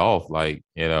reeled off,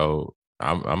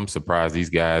 I'm surprised these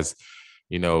guys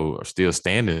are still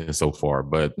standing so far.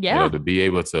 But to be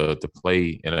able to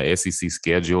play in an SEC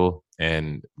schedule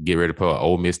and get ready to put an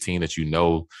Ole Miss team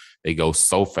that they go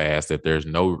so fast that there's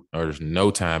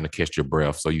no time to catch your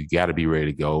breath. So you got to be ready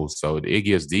to go. So it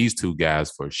gives these two guys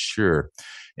for sure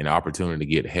an opportunity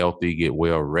to get healthy, get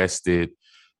well rested,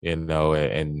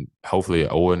 and hopefully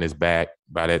Owen is back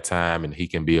by that time and he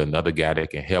can be another guy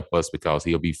that can help us because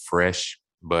he'll be fresh.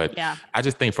 But I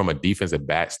just think from a defensive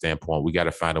back standpoint, we got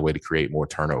to find a way to create more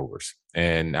turnovers.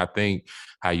 And I think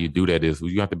how you do that is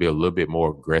you have to be a little bit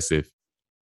more aggressive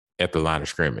at the line of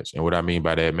scrimmage. And what I mean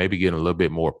by that, maybe getting a little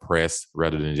bit more press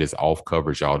rather than just off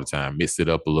coverage all the time. Mix it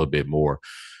up a little bit more.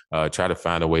 Try to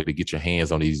find a way to get your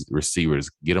hands on these receivers,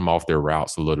 get them off their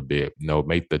routes a little bit,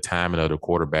 make the timing of the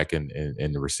quarterback and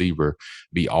the receiver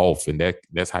be off. And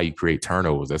that's how you create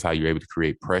turnovers. That's how you're able to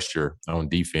create pressure on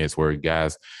defense where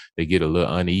guys, they get a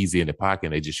little uneasy in the pocket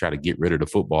and they just try to get rid of the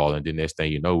football. And then next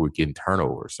thing you know, we're getting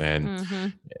turnovers.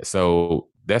 And so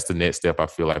that's the next step I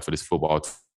feel like for this football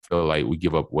team. Feel like we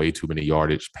give up way too many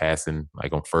yardage passing,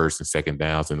 like on first and second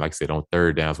downs. And like I said, on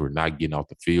third downs, we're not getting off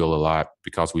the field a lot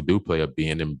because we do play a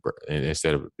bend and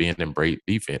instead of being and break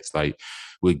defense. Like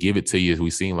we'll give it to you as we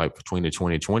seem like between the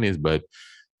 2020s, but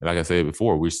like I said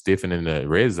before, we're stiffing in the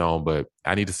red zone, but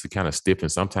I need us to kind of stiffen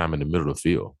sometime in the middle of the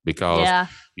field because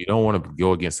you don't want to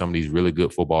go against some of these really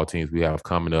good football teams we have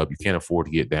coming up. You can't afford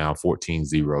to get down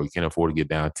 14-0. You can't afford to get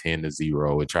down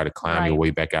 10-0 and try to climb your way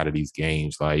back out of these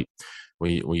games. Like,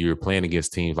 when you're playing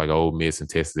against teams like Ole Miss and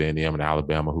Texas A&M and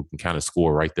Alabama who can kind of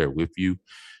score right there with you,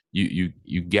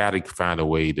 you got to find a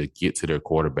way to get to their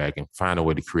quarterback and find a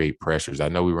way to create pressures. I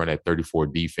know we run that 34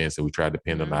 defense and we try to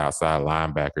depend on the outside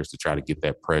linebackers to try to get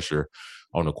that pressure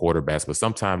on the quarterbacks, but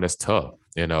sometimes that's tough,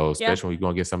 especially when you're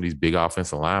going to get some of these big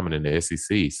offensive linemen in the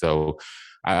SEC. So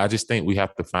I just think we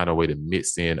have to find a way to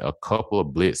mix in a couple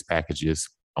of blitz packages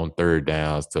on third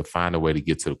downs to find a way to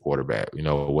get to the quarterback,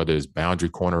 whether it's boundary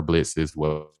corner blitzes,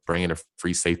 bringing a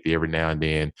free safety every now and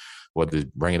then, whether it's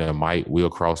bringing a Mike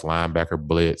Wheelcross linebacker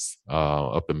blitz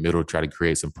up the middle, try to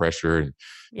create some pressure and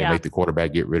make the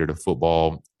quarterback get rid of the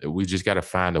football. We just got to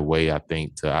find a way, I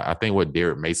think what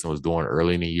Derek Mason was doing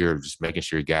early in the year, just making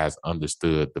sure guys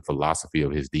understood the philosophy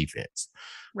of his defense.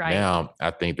 Right. Now,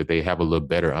 I think that they have a little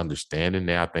better understanding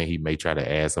now. I think he may try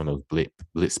to add some of those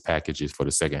blitz packages for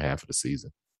the second half of the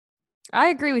season. I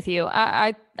agree with you.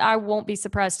 I won't be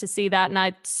surprised to see that. And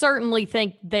I certainly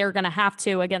think they're going to have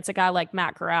to against a guy like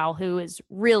Matt Corral, who is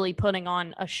really putting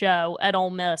on a show at Ole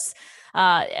Miss.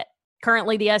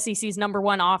 Currently the SEC's number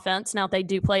 1 offense. Now they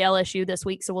do play LSU this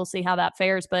week, so we'll see how that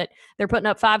fares, but they're putting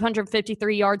up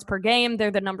 553 yards per game. They're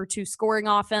the number 2 scoring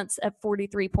offense at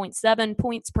 43.7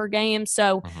 points per game.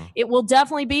 So it will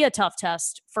definitely be a tough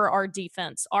test for our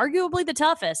defense. Arguably the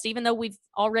toughest, even though we've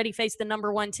already faced the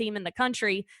number 1 team in the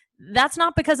country. That's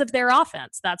not because of their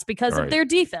offense. That's because of their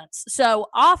defense. So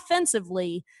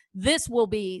offensively, this will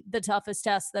be the toughest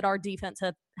test that our defense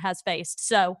has faced.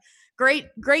 So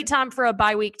great time for a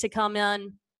bye week to come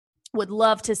in. Would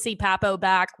love to see Papo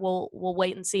back. We'll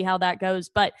wait and see how that goes.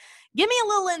 But give me a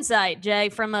little insight, Jay,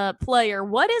 from a player.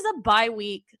 What is a bye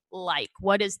week like?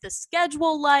 What is the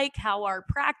schedule like? How are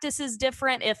practices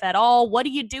different, if at all? What do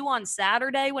you do on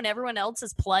Saturday when everyone else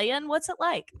is playing? What's it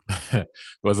like? Well,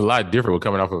 it's a lot different with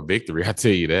coming off a victory. I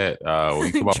tell you that. When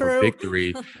you come off a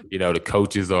victory, the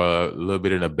coaches are a little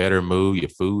bit in a better mood. Your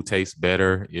food tastes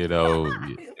better. Your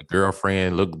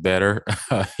girlfriend look better.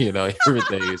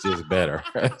 Everything is just better.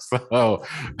 So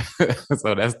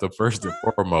that's the first and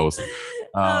foremost.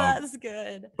 That's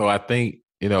good. So I think,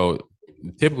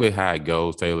 typically how it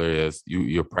goes, Taylor, is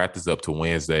you practice up to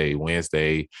Wednesday.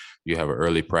 Wednesday, you have an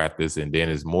early practice, and then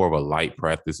it's more of a light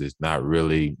practice. It's not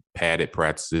really padded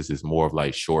practices. It's more of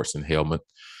like shorts and helmet.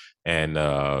 And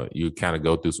you kind of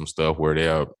go through some stuff where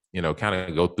they'll, kind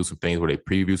of go through some things where they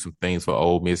preview some things for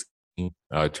Ole Miss,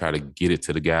 try to get it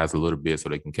to the guys a little bit so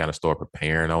they can kind of start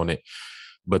preparing on it.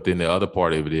 But then the other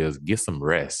part of it is get some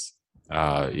rest.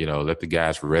 Let the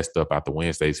guys rest up after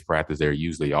Wednesday's practice. They're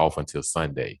usually off until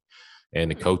Sunday. And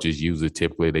the coaches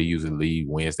typically leave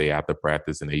Wednesday after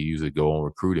practice, and they usually go on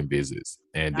recruiting visits.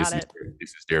 And this is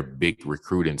their big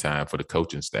recruiting time for the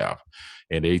coaching staff.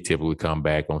 And they typically come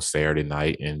back on Saturday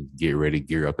night and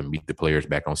gear up and meet the players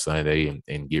back on Sunday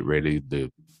and get ready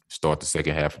to start the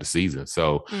second half of the season.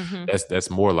 So that's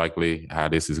more likely how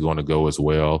this is going to go as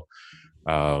well.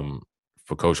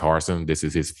 For Coach Harsin, this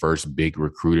is his first big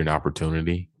recruiting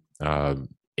opportunity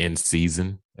in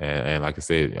season. And like I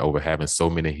said, over having so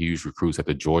many huge recruits at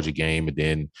the Georgia game, and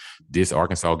then this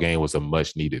Arkansas game was a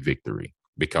much needed victory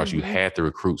because you had the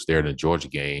recruits there in the Georgia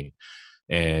game.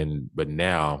 But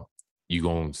now you're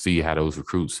going to see how those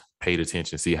recruits paid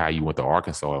attention, see how you went to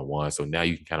Arkansas and won. So now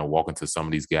you can kind of walk into some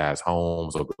of these guys'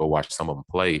 homes or go watch some of them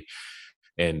play.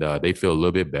 And they feel a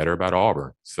little bit better about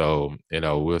Auburn. So,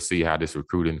 we'll see how this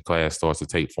recruiting class starts to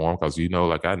take form because,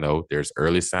 like I know, there's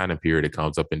early signing period that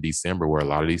comes up in December where a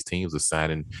lot of these teams are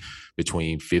signing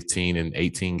between 15 and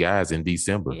 18 guys in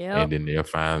December. Yep. And then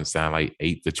they'll sign like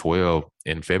 8 to 12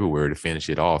 in February to finish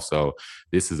it off. So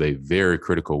this is a very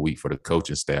critical week for the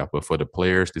coaching staff. But for the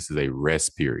players, this is a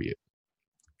rest period.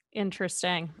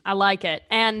 Interesting. I like it.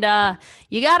 And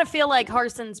you got to feel like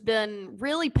Harsin's been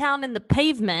really pounding the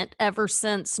pavement ever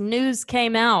since news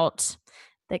came out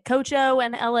that Coach O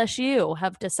and LSU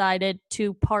have decided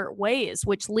to part ways,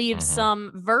 which leaves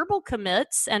some verbal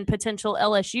commits and potential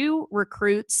LSU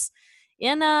recruits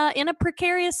in a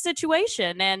precarious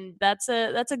situation. And that's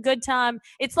a good time.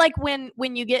 It's like when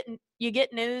you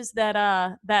get news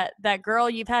that that girl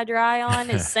you've had your eye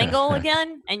on is single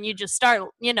again, and you just start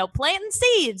planting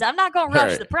seeds. I'm not going to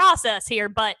rush the process here,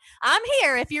 but I'm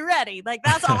here if you're ready. Like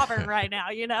that's Auburn right now,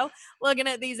 looking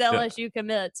at these LSU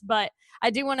commits. But I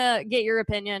do want to get your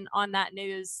opinion on that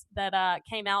news that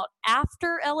came out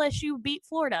after LSU beat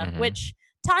Florida, which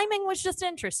timing was just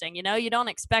interesting. You don't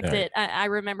expect it. I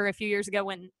remember a few years ago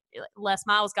when Les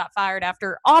Miles got fired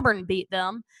after Auburn beat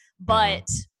them, but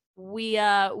we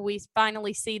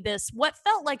finally see this, what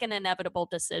felt like an inevitable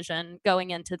decision going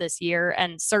into this year,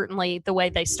 and certainly the way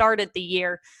they started the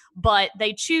year, but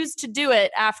they choose to do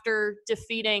it after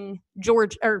defeating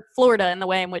Florida in the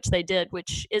way in which they did,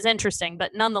 which is interesting,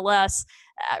 but nonetheless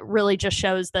really just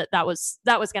shows that was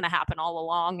going to happen all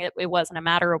along. It wasn't a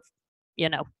matter of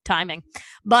timing,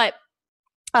 but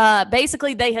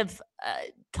basically they have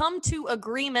come to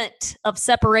agreement of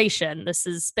separation. This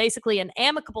is basically an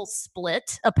amicable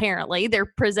split. Apparently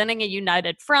they're presenting a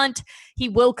united front. He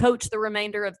will coach the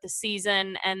remainder of the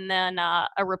season, and then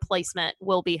a replacement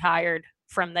will be hired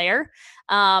from there.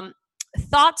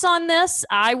 Thoughts on this?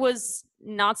 I was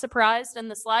not surprised in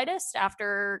the slightest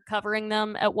after covering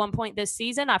them at one point this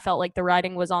season. I felt like the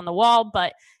writing was on the wall,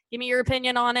 but give me your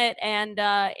opinion on it, and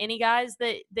any guys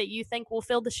that you think will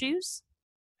fill the shoes?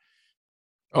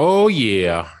 Oh,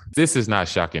 yeah. This is not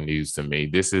shocking news to me.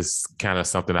 This is kind of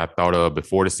something I thought of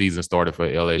before the season started for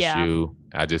LSU. Yeah.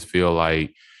 I just feel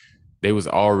like they was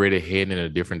already heading in a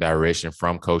different direction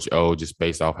from Coach O, just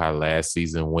based off how last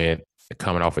season went,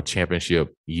 coming off a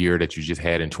championship year that you just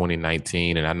had in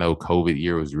 2019. And I know COVID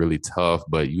year was really tough,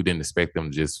 but you didn't expect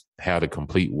them to just have the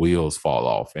complete wheels fall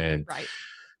off. And right.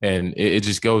 And it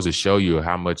just goes to show you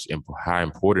how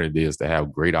important it is to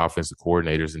have great offensive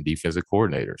coordinators and defensive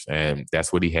coordinators. And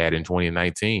that's what he had in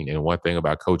 2019. And one thing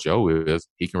about Coach O is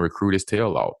he can recruit his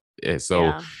tail off. And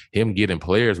so him getting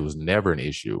players was never an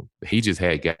issue. He just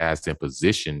had guys in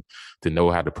position to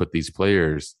know how to put these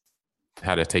players,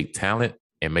 how to take talent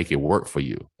and make it work for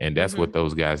you. And that's what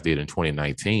those guys did in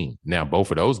 2019. Now, both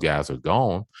of those guys are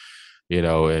gone.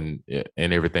 and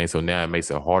everything. So now it makes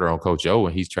it harder on Coach O,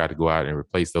 and he's tried to go out and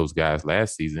replace those guys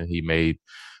last season. He made,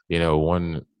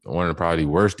 one of the probably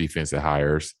worst defensive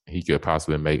hires he could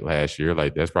possibly make last year.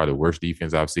 Like, that's probably the worst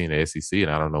defense I've seen in the SEC,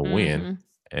 and I don't know when.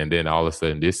 And then all of a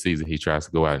sudden this season he tries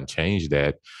to go out and change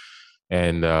that.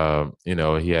 And,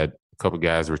 he had a couple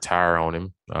guys retire on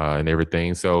him and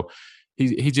everything. So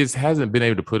he just hasn't been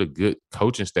able to put a good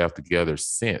coaching staff together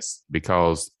since,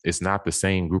 because it's not the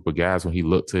same group of guys when he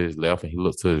looked to his left and he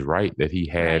looked to his right that he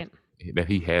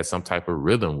had some type of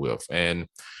rhythm with. And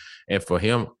for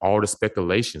him, all the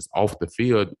speculations off the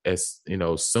field, as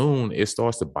soon it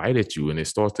starts to bite at you and it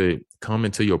starts to come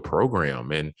into your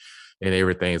program and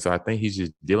everything. So I think he's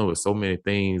just dealing with so many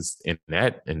things in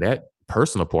that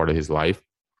personal part of his life.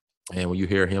 And when you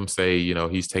hear him say,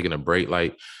 he's taking a break,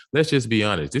 like, let's just be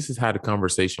honest. This is how the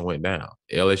conversation went down.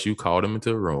 LSU called him into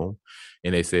the room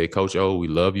and they said, Coach O, we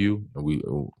love you.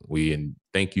 And we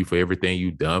thank you for everything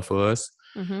you've done for us.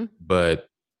 But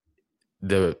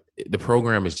the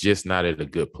program is just not at a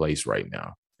good place right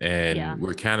now. And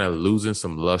we're kind of losing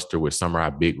some luster with some of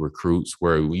our big recruits,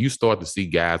 where when you start to see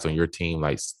guys on your team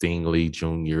like Stingley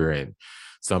Jr. and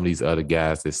some of these other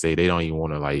guys that say they don't even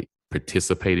want to like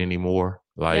participate anymore.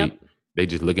 Like, they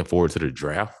just looking forward to the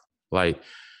draft. Like,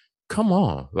 come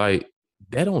on. Like,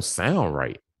 that don't sound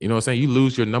right. You know what I'm saying? You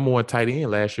lose your number one tight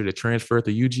end last year to transfer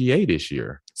to UGA this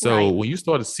year. So when you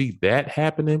start to see that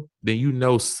happening,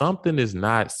 then something is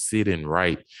not sitting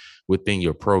right within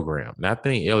your program. And I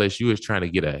think LSU is trying to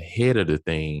get ahead of the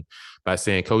thing by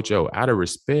saying, Coach O, out of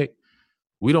respect,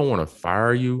 we don't want to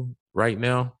fire you right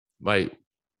now. Like,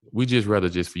 we just rather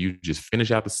for you just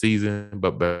finish out the season,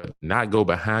 but not go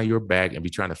behind your back and be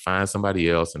trying to find somebody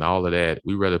else and all of that.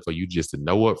 We rather for you just to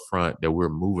know up front that we're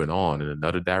moving on in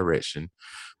another direction.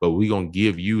 But we're going to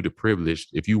give you the privilege,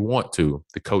 if you want to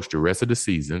coach the rest of the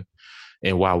season.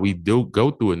 And while we do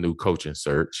go through a new coaching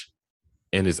search,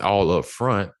 and it's all up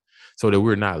front, so that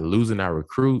we're not losing our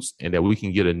recruits, and that we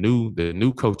can get the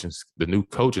new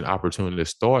coaching opportunity to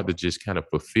start to just kind of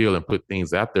fulfill and put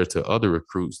things out there to other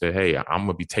recruits that, hey, I'm going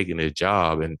to be taking this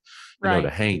job, and to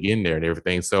hang in there and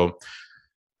everything. So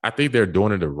I think they're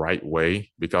doing it the right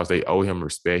way because they owe him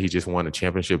respect. He just won a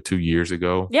championship 2 years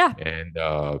ago. Yeah. And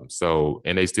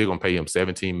and they still going to pay him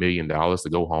 $17 million to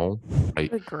go home. Like,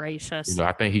 good gracious.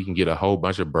 I think he can get a whole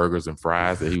bunch of burgers and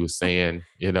fries that he was saying,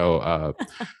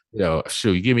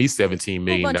 shoot, you give me $17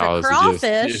 million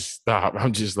to just stop.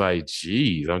 I'm just like,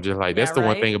 geez. I'm just like, that's the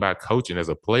one thing about coaching. As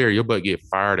a player, your butt get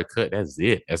fired or cut. That's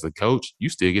it. As a coach, you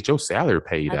still get your salary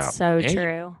paid out. So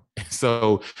true.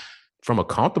 So from a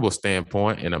comfortable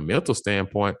standpoint and a mental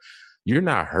standpoint, you're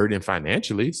not hurting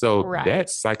financially. So that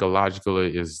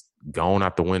psychologically is gone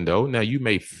out the window. Now, you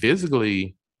may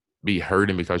physically be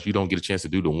hurting because you don't get a chance to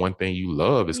do the one thing you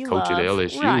love is coach at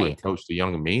LSU and coach the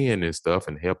young men and stuff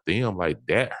and help them. Like,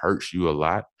 that hurts you a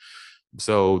lot.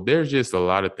 So there's just a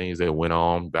lot of things that went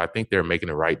on, but I think they're making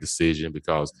the right decision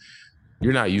because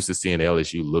you're not used to seeing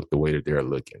LSU look the way that they're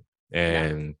looking.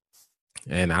 And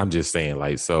I'm just saying,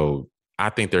 like, so I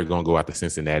think they're going to go after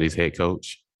Cincinnati's head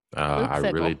coach. I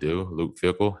really do. Luke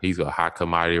Fickell. He's a hot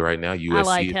commodity right now.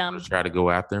 USC is going to try to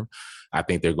go after him. I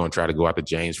think they're going to try to go after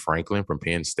James Franklin from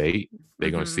Penn State.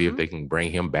 They're going to see if they can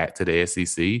bring him back to the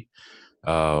SEC.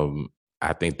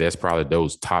 I think that's probably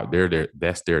those top.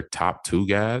 That's their top two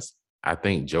guys. I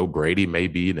think Joe Brady may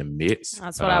be in the midst.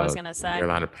 That's what I was going to say.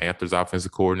 Carolina Panthers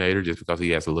offensive coordinator, just because he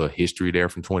has a little history there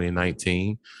from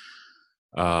 2019.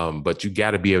 But you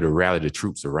got to be able to rally the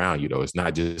troops around you, though. It's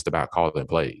not just about calling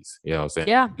plays. You know what I'm saying?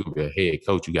 Yeah. You be a head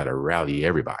coach, you got to rally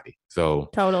everybody. So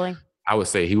totally. I would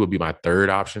say he would be my third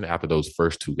option after those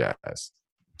first two guys.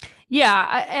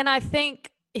 Yeah. And I think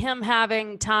him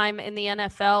having time in the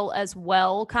NFL as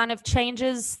well kind of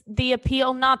changes the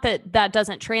appeal. Not that that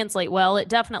doesn't translate well. It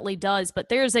definitely does. But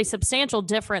there's a substantial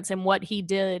difference in what he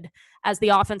did as the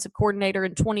offensive coordinator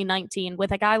in 2019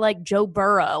 with a guy like Joe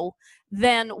Burrow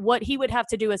than what he would have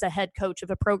to do as a head coach of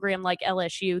a program like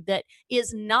LSU that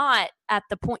is not at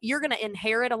the point. You're going to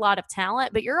inherit a lot of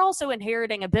talent, but you're also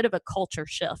inheriting a bit of a culture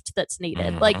shift that's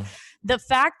needed. Like, the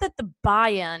fact that the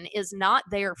buy-in is not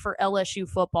there for LSU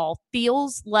football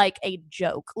feels like a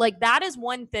joke. Like, that is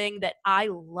one thing that I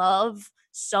love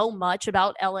so much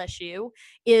about LSU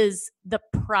is the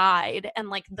pride and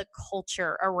like the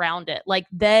culture around it. Like,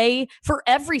 they, for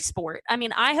every sport, I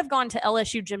mean, I have gone to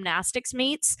LSU gymnastics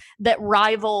meets that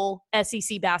rival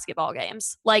SEC basketball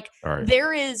games. Like,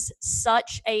 there is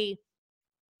such a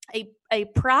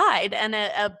pride and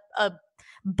a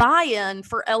buy-in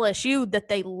for LSU that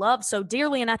they love so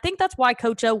dearly. And I think that's why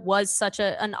Coach O was such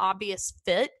an obvious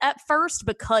fit at first,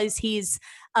 because he's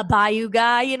a Bayou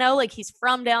guy, like he's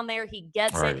from down there. He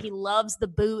gets it. He loves the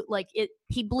boot. Like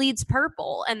he bleeds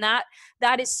purple. And that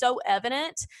is so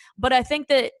evident. But I think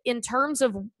that in terms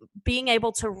of being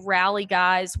able to rally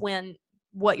guys when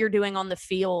what you're doing on the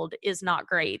field is not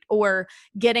great, or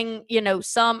getting,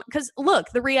 because look,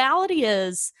 the reality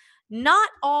is not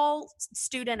all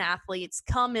student athletes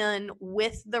come in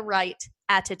with the right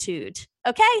attitude.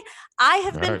 Okay. I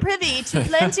have been privy to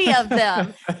plenty of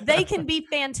them. They can be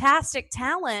fantastic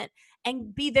talent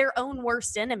and be their own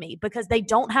worst enemy because they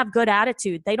don't have good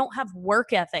attitude. They don't have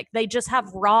work ethic. They just have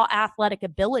raw athletic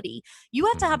ability. You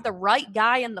have to have the right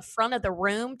guy in the front of the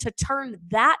room to turn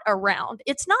that around.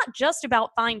 It's not just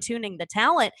about fine-tuning the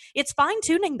talent. It's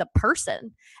fine-tuning the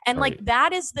person. And like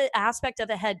that is the aspect of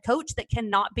a head coach that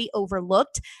cannot be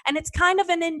overlooked. And it's kind of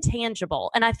an intangible.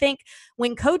 And I think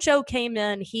when Coach O came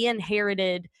in, he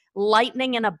inherited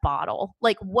lightning in a bottle,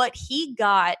 like what he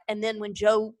got. And then when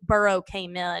Joe Burrow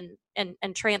came in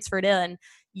and transferred in,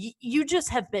 you just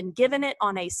have been given it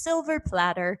on a silver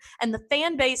platter, and the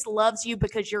fan base loves you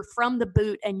because you're from the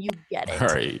boot and you get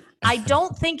it. I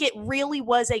don't think it really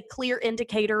was a clear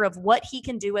indicator of what he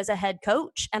can do as a head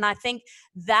coach. And I think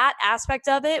that aspect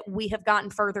of it, we have gotten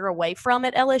further away from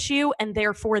at LSU, and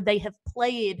therefore they have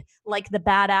played like the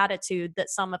bad attitude that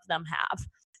some of them have.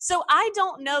 So I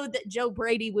don't know that Joe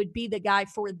Brady would be the guy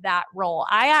for that role.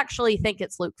 I actually think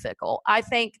it's Luke Fickell. I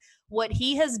think what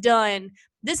he has done,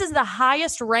 this is the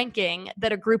highest ranking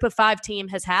that a group of 5 team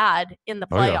has had in the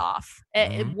playoff.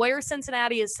 Where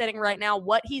Cincinnati is sitting right now,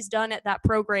 what he's done at that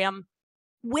program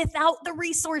without the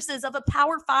resources of a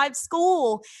Power 5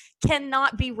 school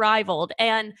cannot be rivaled.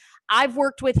 And I've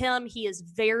worked with him. He is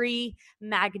very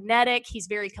magnetic. He's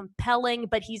very compelling,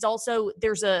 but he's also,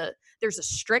 there's a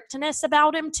strictness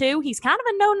about him too. He's kind of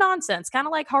a no nonsense, kind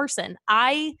of like Harsin.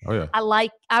 I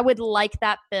would like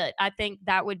that fit. I think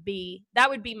that would be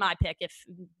my pick if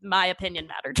my opinion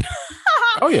mattered.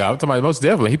 I'm talking about most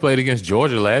definitely. He played against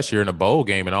Georgia last year in a bowl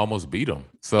game and almost beat them.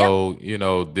 So,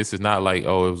 this is not like, it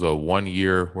was a 1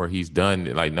 year where he's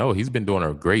done. Like, no, he's been doing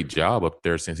a great job up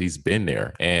there since he's been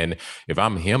there. And if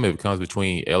I'm him, if it comes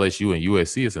between LSU and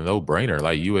USC, it's a no-brainer.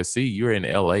 Like USC, you're in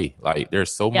LA. Like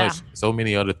there's so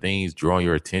many other things drawing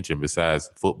your attention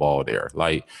besides football there.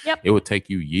 Like it would take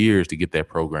you years to get that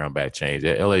program back changed.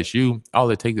 At LSU, all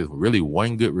it takes is really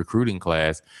one good recruiting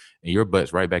class and your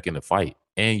butt's right back in the fight.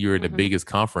 And you're in the biggest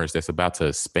conference that's about to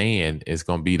expand. It's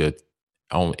going to be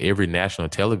on every national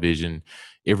television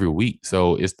every week.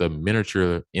 So it's the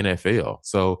miniature NFL.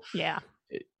 So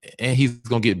and he's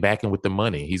going to get back in with the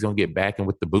money. He's going to get back in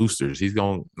with the boosters. He's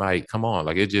going to come on.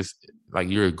 Like it just like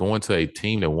you're going to a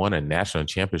team that won a national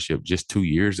championship just 2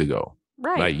 years ago.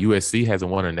 Right. Like USC hasn't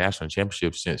won a national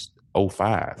championship since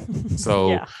 2005.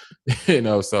 So,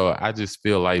 so I just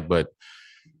feel like, but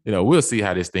we'll see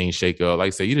how this thing shake up. Like I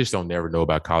said, you just don't never know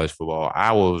about college football.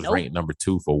 I was ranked number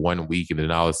 2 for 1 week, and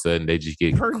then all of a sudden they just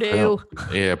get Purdue.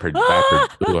 Purdue.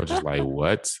 I'm just like,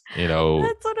 what?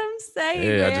 That's what I'm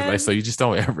saying. Yeah, so you just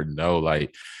don't ever know.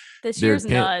 Like this year's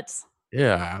nuts.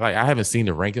 Yeah, like I haven't seen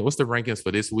the ranking. What's the rankings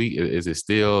for this week? Is it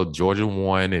still Georgia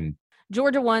 1 and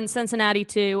Georgia 1, Cincinnati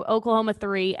 2, Oklahoma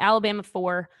 3, Alabama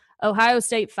 4, Ohio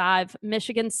State 5,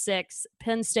 Michigan 6,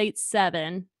 Penn State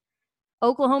 7.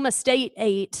 Oklahoma State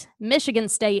 8, Michigan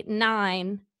State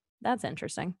 9. That's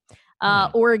interesting.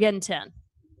 Oregon 10.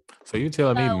 So you're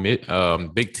telling me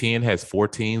Big Ten has 4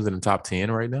 teams in the top 10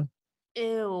 right now?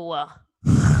 Ew.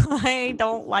 I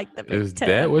don't like the Big Ten. Is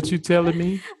that what you're telling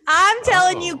me? I'm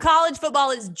telling you, college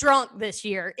football is drunk this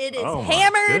year. It is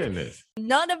hammered. Goodness.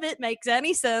 None of it makes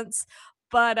any sense.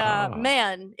 But,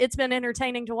 man, it's been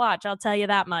entertaining to watch. I'll tell you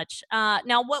that much.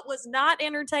 Now, what was not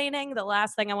entertaining, the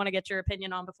last thing I want to get your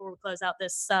opinion on before we close out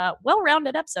this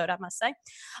well-rounded episode, I must say,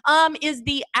 is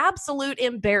the absolute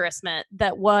embarrassment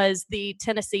that was the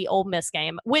Tennessee Ole Miss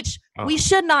game, which we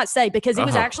should not say because it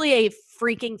was actually a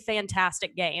freaking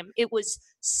fantastic game. It was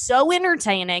so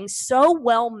entertaining, so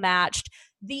well-matched.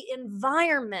 The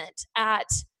environment at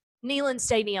Neyland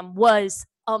Stadium was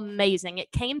amazing.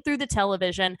 It came through the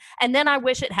television, and then I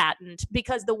wish it hadn't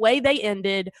because the way they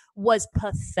ended was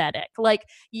pathetic. Like,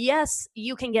 yes,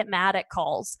 you can get mad at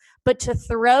calls, but to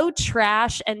throw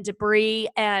trash and debris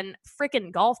and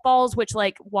freaking golf balls, which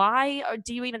like, why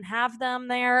do you even have them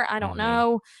there? I don't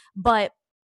know. But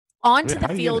onto the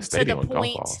field to the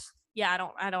point. Yeah,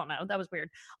 I don't know. That was weird.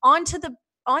 Onto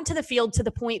the field to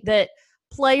the point that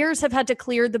Players have had to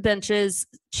clear the benches.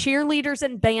 Cheerleaders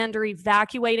and band are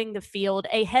evacuating the field.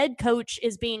 A head coach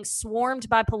is being swarmed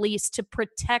by police to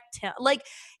protect him. Like,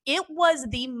 it was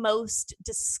the most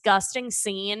disgusting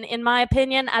scene, in my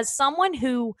opinion, as someone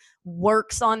who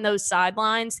works on those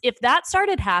sidelines. If that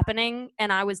started happening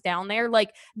and I was down there,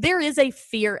 like, there is a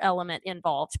fear element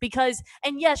involved because,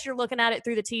 and yes, you're looking at it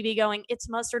through the TV going, it's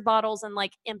mustard bottles and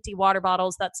like empty water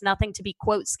bottles. That's nothing to be,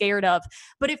 quote, scared of.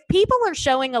 But if people are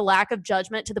showing a lack of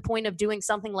judgment to the point of doing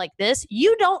something like this,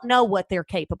 you don't know what they're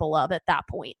capable of at that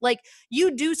point. Like, you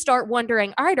do start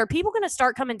wondering, all right, are people going to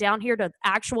start coming down here to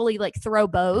actually like throw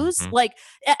bows? Like,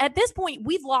 at this point,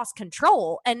 we've lost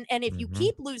control. And if you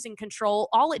keep losing control,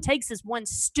 all it takes is one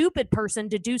stupid person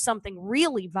to do something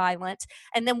really violent.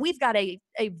 And then we've got a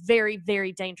very,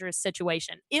 very dangerous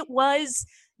situation. It was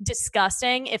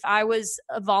disgusting. If I was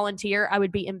a volunteer, I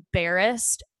would be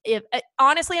embarrassed.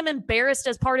 Honestly, I'm embarrassed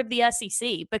as part of the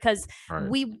SEC because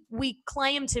we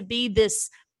claim to be this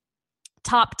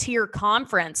top tier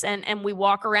conference and we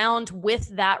walk around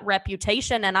with that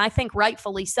reputation, and I think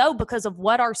rightfully so because of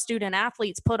what our student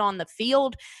athletes put on the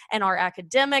field and our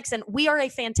academics, and we are a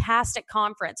fantastic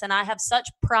conference, and I have such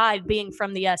pride being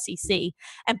from the SEC,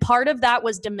 and part of that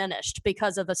was diminished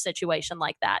because of a situation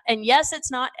like that. And yes, it's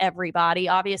not everybody,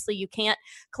 obviously you can't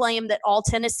claim that all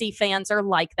Tennessee fans are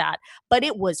like that, but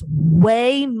it was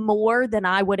way more than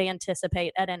I would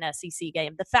anticipate at an SEC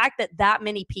game. The fact that that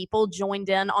many people joined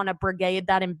in on a brigade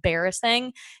that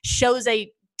embarrassing shows a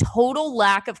total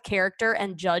lack of character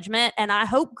and judgment. And I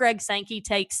hope Greg Sankey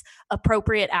takes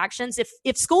appropriate actions.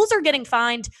 If schools are getting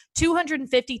fined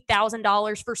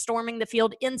 $250,000 for storming the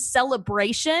field in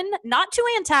celebration, not to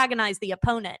antagonize the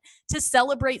opponent, to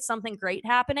celebrate something great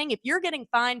happening, if you're getting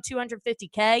fined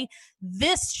 $250K,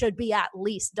 this should be at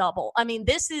least double. I mean,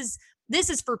 this is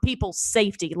for people's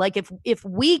safety. Like, if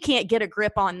we can't get a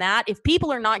grip on that, if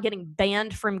people are not getting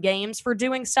banned from games for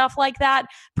doing stuff like that,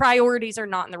 priorities are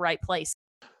not in the right place.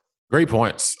 Great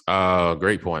points.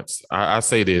 Great points. I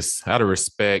say this out of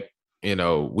respect.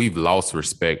 We've lost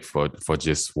respect for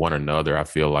just one another, I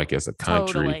feel like, as a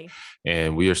country. Totally.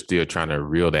 And we are still trying to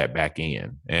reel that back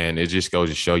in. And it just goes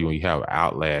to show you when you have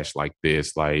outlash like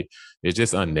this, like, it's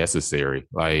just unnecessary.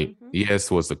 Like,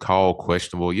 yes, was the call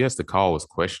questionable? Yes, the call was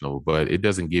questionable, but it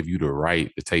doesn't give you the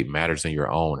right to take matters in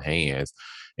your own hands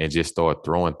and just start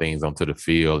throwing things onto the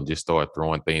field and just start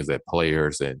throwing things at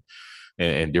players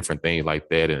and different things like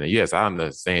that. And yes, I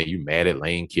understand you mad at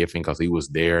Lane Kiffin because he was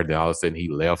there. Then all of a sudden he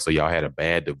left. So y'all had a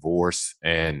bad divorce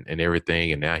and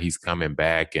everything. And now he's coming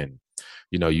back and,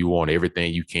 you want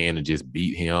everything you can to just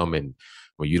beat him. And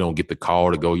when you don't get the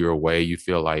call to go your way, you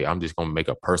feel like I'm just going to make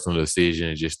a personal decision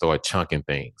and just start chunking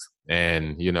things.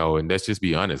 And, and let's just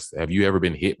be honest. Have you ever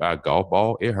been hit by a golf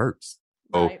ball? It hurts.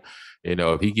 Right.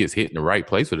 So, if he gets hit in the right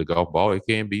place with a golf ball, it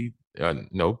can be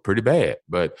pretty bad.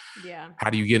 But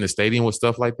how do you get in a stadium with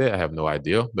stuff like that? I have no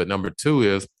idea. But number two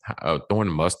is throwing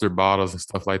mustard bottles and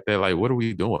stuff like that. Like, what are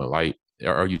we doing? Like,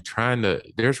 are you trying to?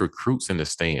 There's recruits in the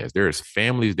stands. There's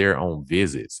families there on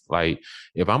visits. Like,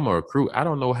 if I'm a recruit, I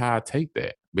don't know how I take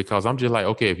that because I'm just like,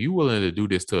 okay, if you're willing to do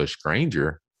this to a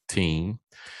stranger team,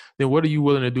 then what are you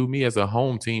willing to do me as a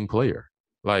home team player?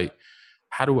 Like,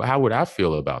 how would I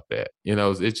feel about that?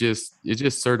 It's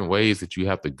just certain ways that you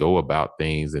have to go about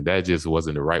things. And that just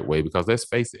wasn't the right way because let's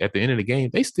face it, at the end of the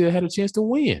game, they still had a chance to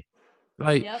win.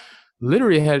 Like,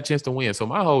 literally had a chance to win. So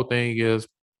my whole thing is,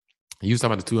 you was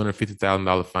talking about the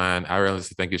 $250,000 fine. I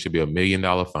honestly think it should be $1 million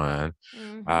fine.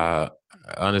 I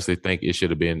honestly think it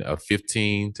should have been a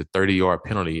 15 to 30-yard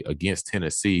penalty against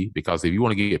Tennessee because if you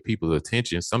want to get people's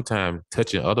attention, sometimes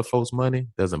touching other folks' money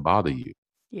doesn't bother you.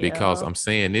 Because I'm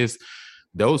saying this,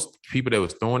 those people that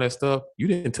was throwing that stuff, you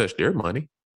didn't touch their money.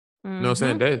 You know what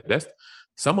I'm saying? That's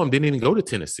some of them didn't even go to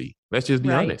Tennessee. Let's just be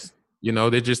honest.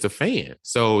 They're just a fan.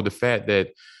 So the fact that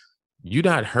you're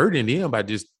not hurting them by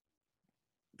just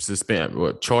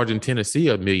charging Tennessee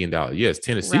 $1 million. Yes,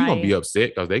 Tennessee gonna be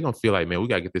upset because they're gonna feel like, man, we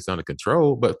gotta get this under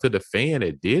control. But to the fan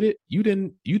that did it, you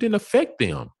didn't affect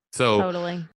them. So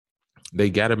totally.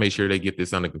 They got to make sure they get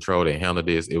this under control. They handle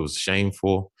this. It was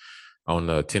shameful on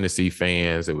the Tennessee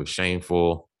fans. It was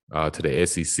shameful to the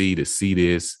SEC to see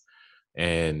this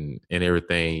and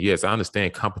everything. Yes, I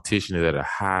understand competition is at a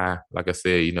high. Like I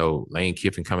said, Lane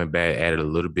Kiffin coming back added a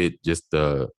little bit, just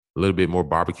a little bit more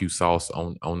barbecue sauce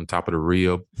on top of the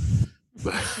rib.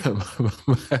 You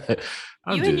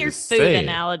and your food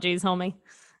analogies, homie.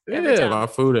 Yeah, my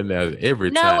food analogy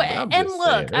every time. No, and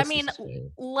look, I mean,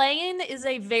 Lane is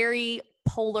a very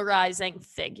polarizing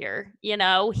figure.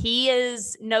 He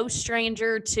is no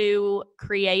stranger to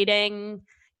creating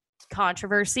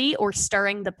controversy or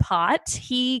stirring the pot.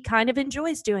 He kind of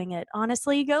enjoys doing it.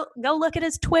 Honestly, go look at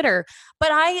his Twitter.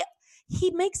 But he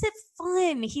makes it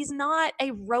fun. He's not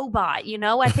a robot,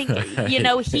 I think,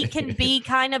 he can be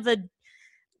kind of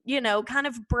kind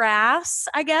of brass,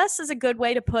 I guess is a good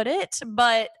way to put it.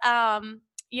 But,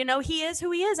 he is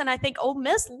who he is. And I think Ole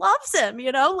Miss loves him,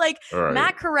 right.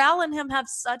 Matt Corral and him have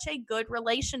such a good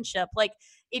relationship. Like,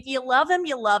 if you love him,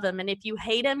 you love him. And if you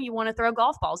hate him, you want to throw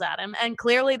golf balls at him. And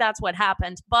clearly that's what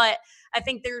happened. But I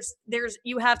think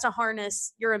you have to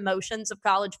harness your emotions of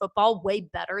college football way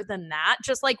better than that.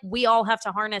 Just like we all have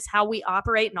to harness how we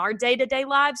operate in our day-to-day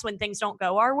lives when things don't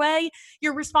go our way.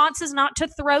 Your response is not to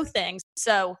throw things.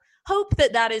 So hope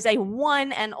that is a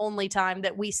one and only time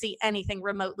that we see anything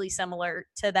remotely similar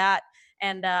to that.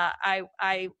 And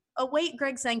I await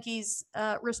Greg Sankey's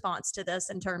response to this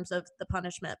in terms of the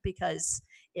punishment, because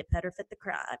it better fit the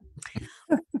crime.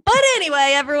 But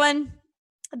anyway, everyone,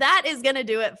 that is going to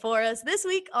do it for us this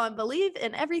week on Believe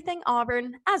in Everything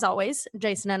Auburn. As always,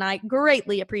 Jason and I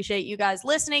greatly appreciate you guys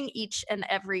listening each and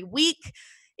every week.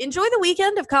 Enjoy the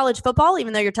weekend of college football,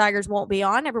 even though your Tigers won't be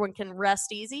on. Everyone can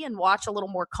rest easy and watch a little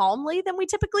more calmly than we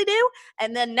typically do.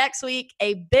 And then next week,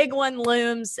 a big one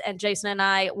looms, and Jason and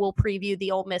I will preview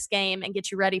the Ole Miss game and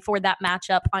get you ready for that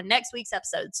matchup on next week's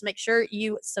episode. So make sure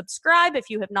you subscribe if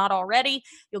you have not already.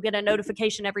 You'll get a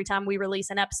notification every time we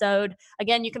release an episode.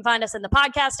 Again, you can find us in the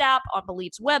podcast app, on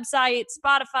Believe's website,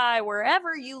 Spotify,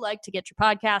 wherever you like to get your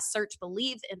podcast. Search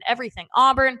Believe in Everything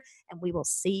Auburn, and we will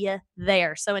see you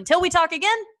there. So until we talk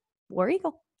again, War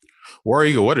Eagle. War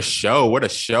Eagle, what a show. What a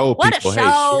show, what people. A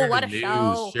show. Hey, what a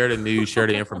show. Share the news, share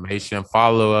the information,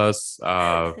 follow us.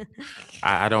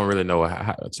 I don't really know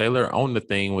how Taylor on the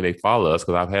thing when they follow us,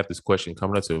 because I've had this question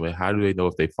coming up to me. How do they know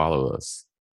if they follow us?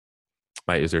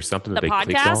 Like, is there something that they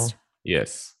click on?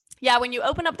 Yes. Yeah, when you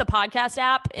open up the podcast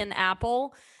app in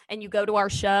Apple and you go to our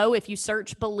show, if you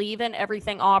search Believe in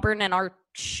Everything Auburn and our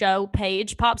show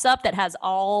page pops up that has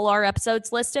all our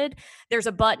episodes listed, there's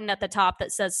a button at the top that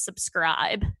says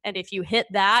subscribe. And if you hit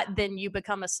that, then you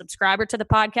become a subscriber to the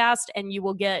podcast, and you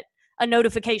will get a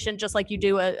notification just like you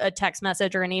do a text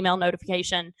message or an email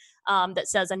notification that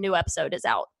says a new episode is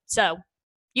out. So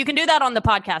you can do that on the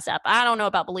podcast app. I don't know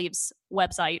about Believe's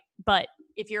website, but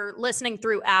if you're listening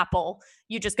through Apple,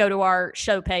 you just go to our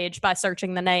show page by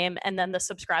searching the name, and then the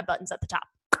subscribe button's at the top.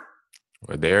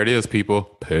 Well, there it is, people.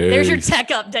 Peace. There's your tech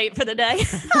update for the day.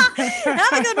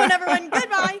 Have a good one, everyone.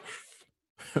 Goodbye.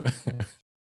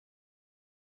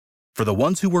 For the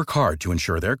ones who work hard to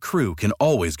ensure their crew can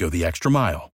always go the extra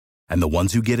mile, and the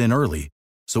ones who get in early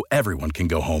so everyone can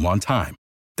go home on time,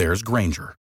 there's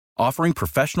Grainger, offering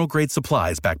professional-grade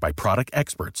supplies backed by product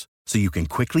experts so you can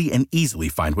quickly and easily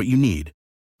find what you need.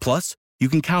 Plus, you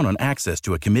can count on access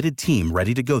to a committed team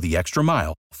ready to go the extra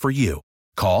mile for you.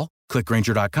 Call, click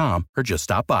Grainger.com, or just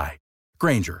stop by.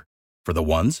 Grainger, for the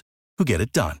ones who get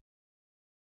it done.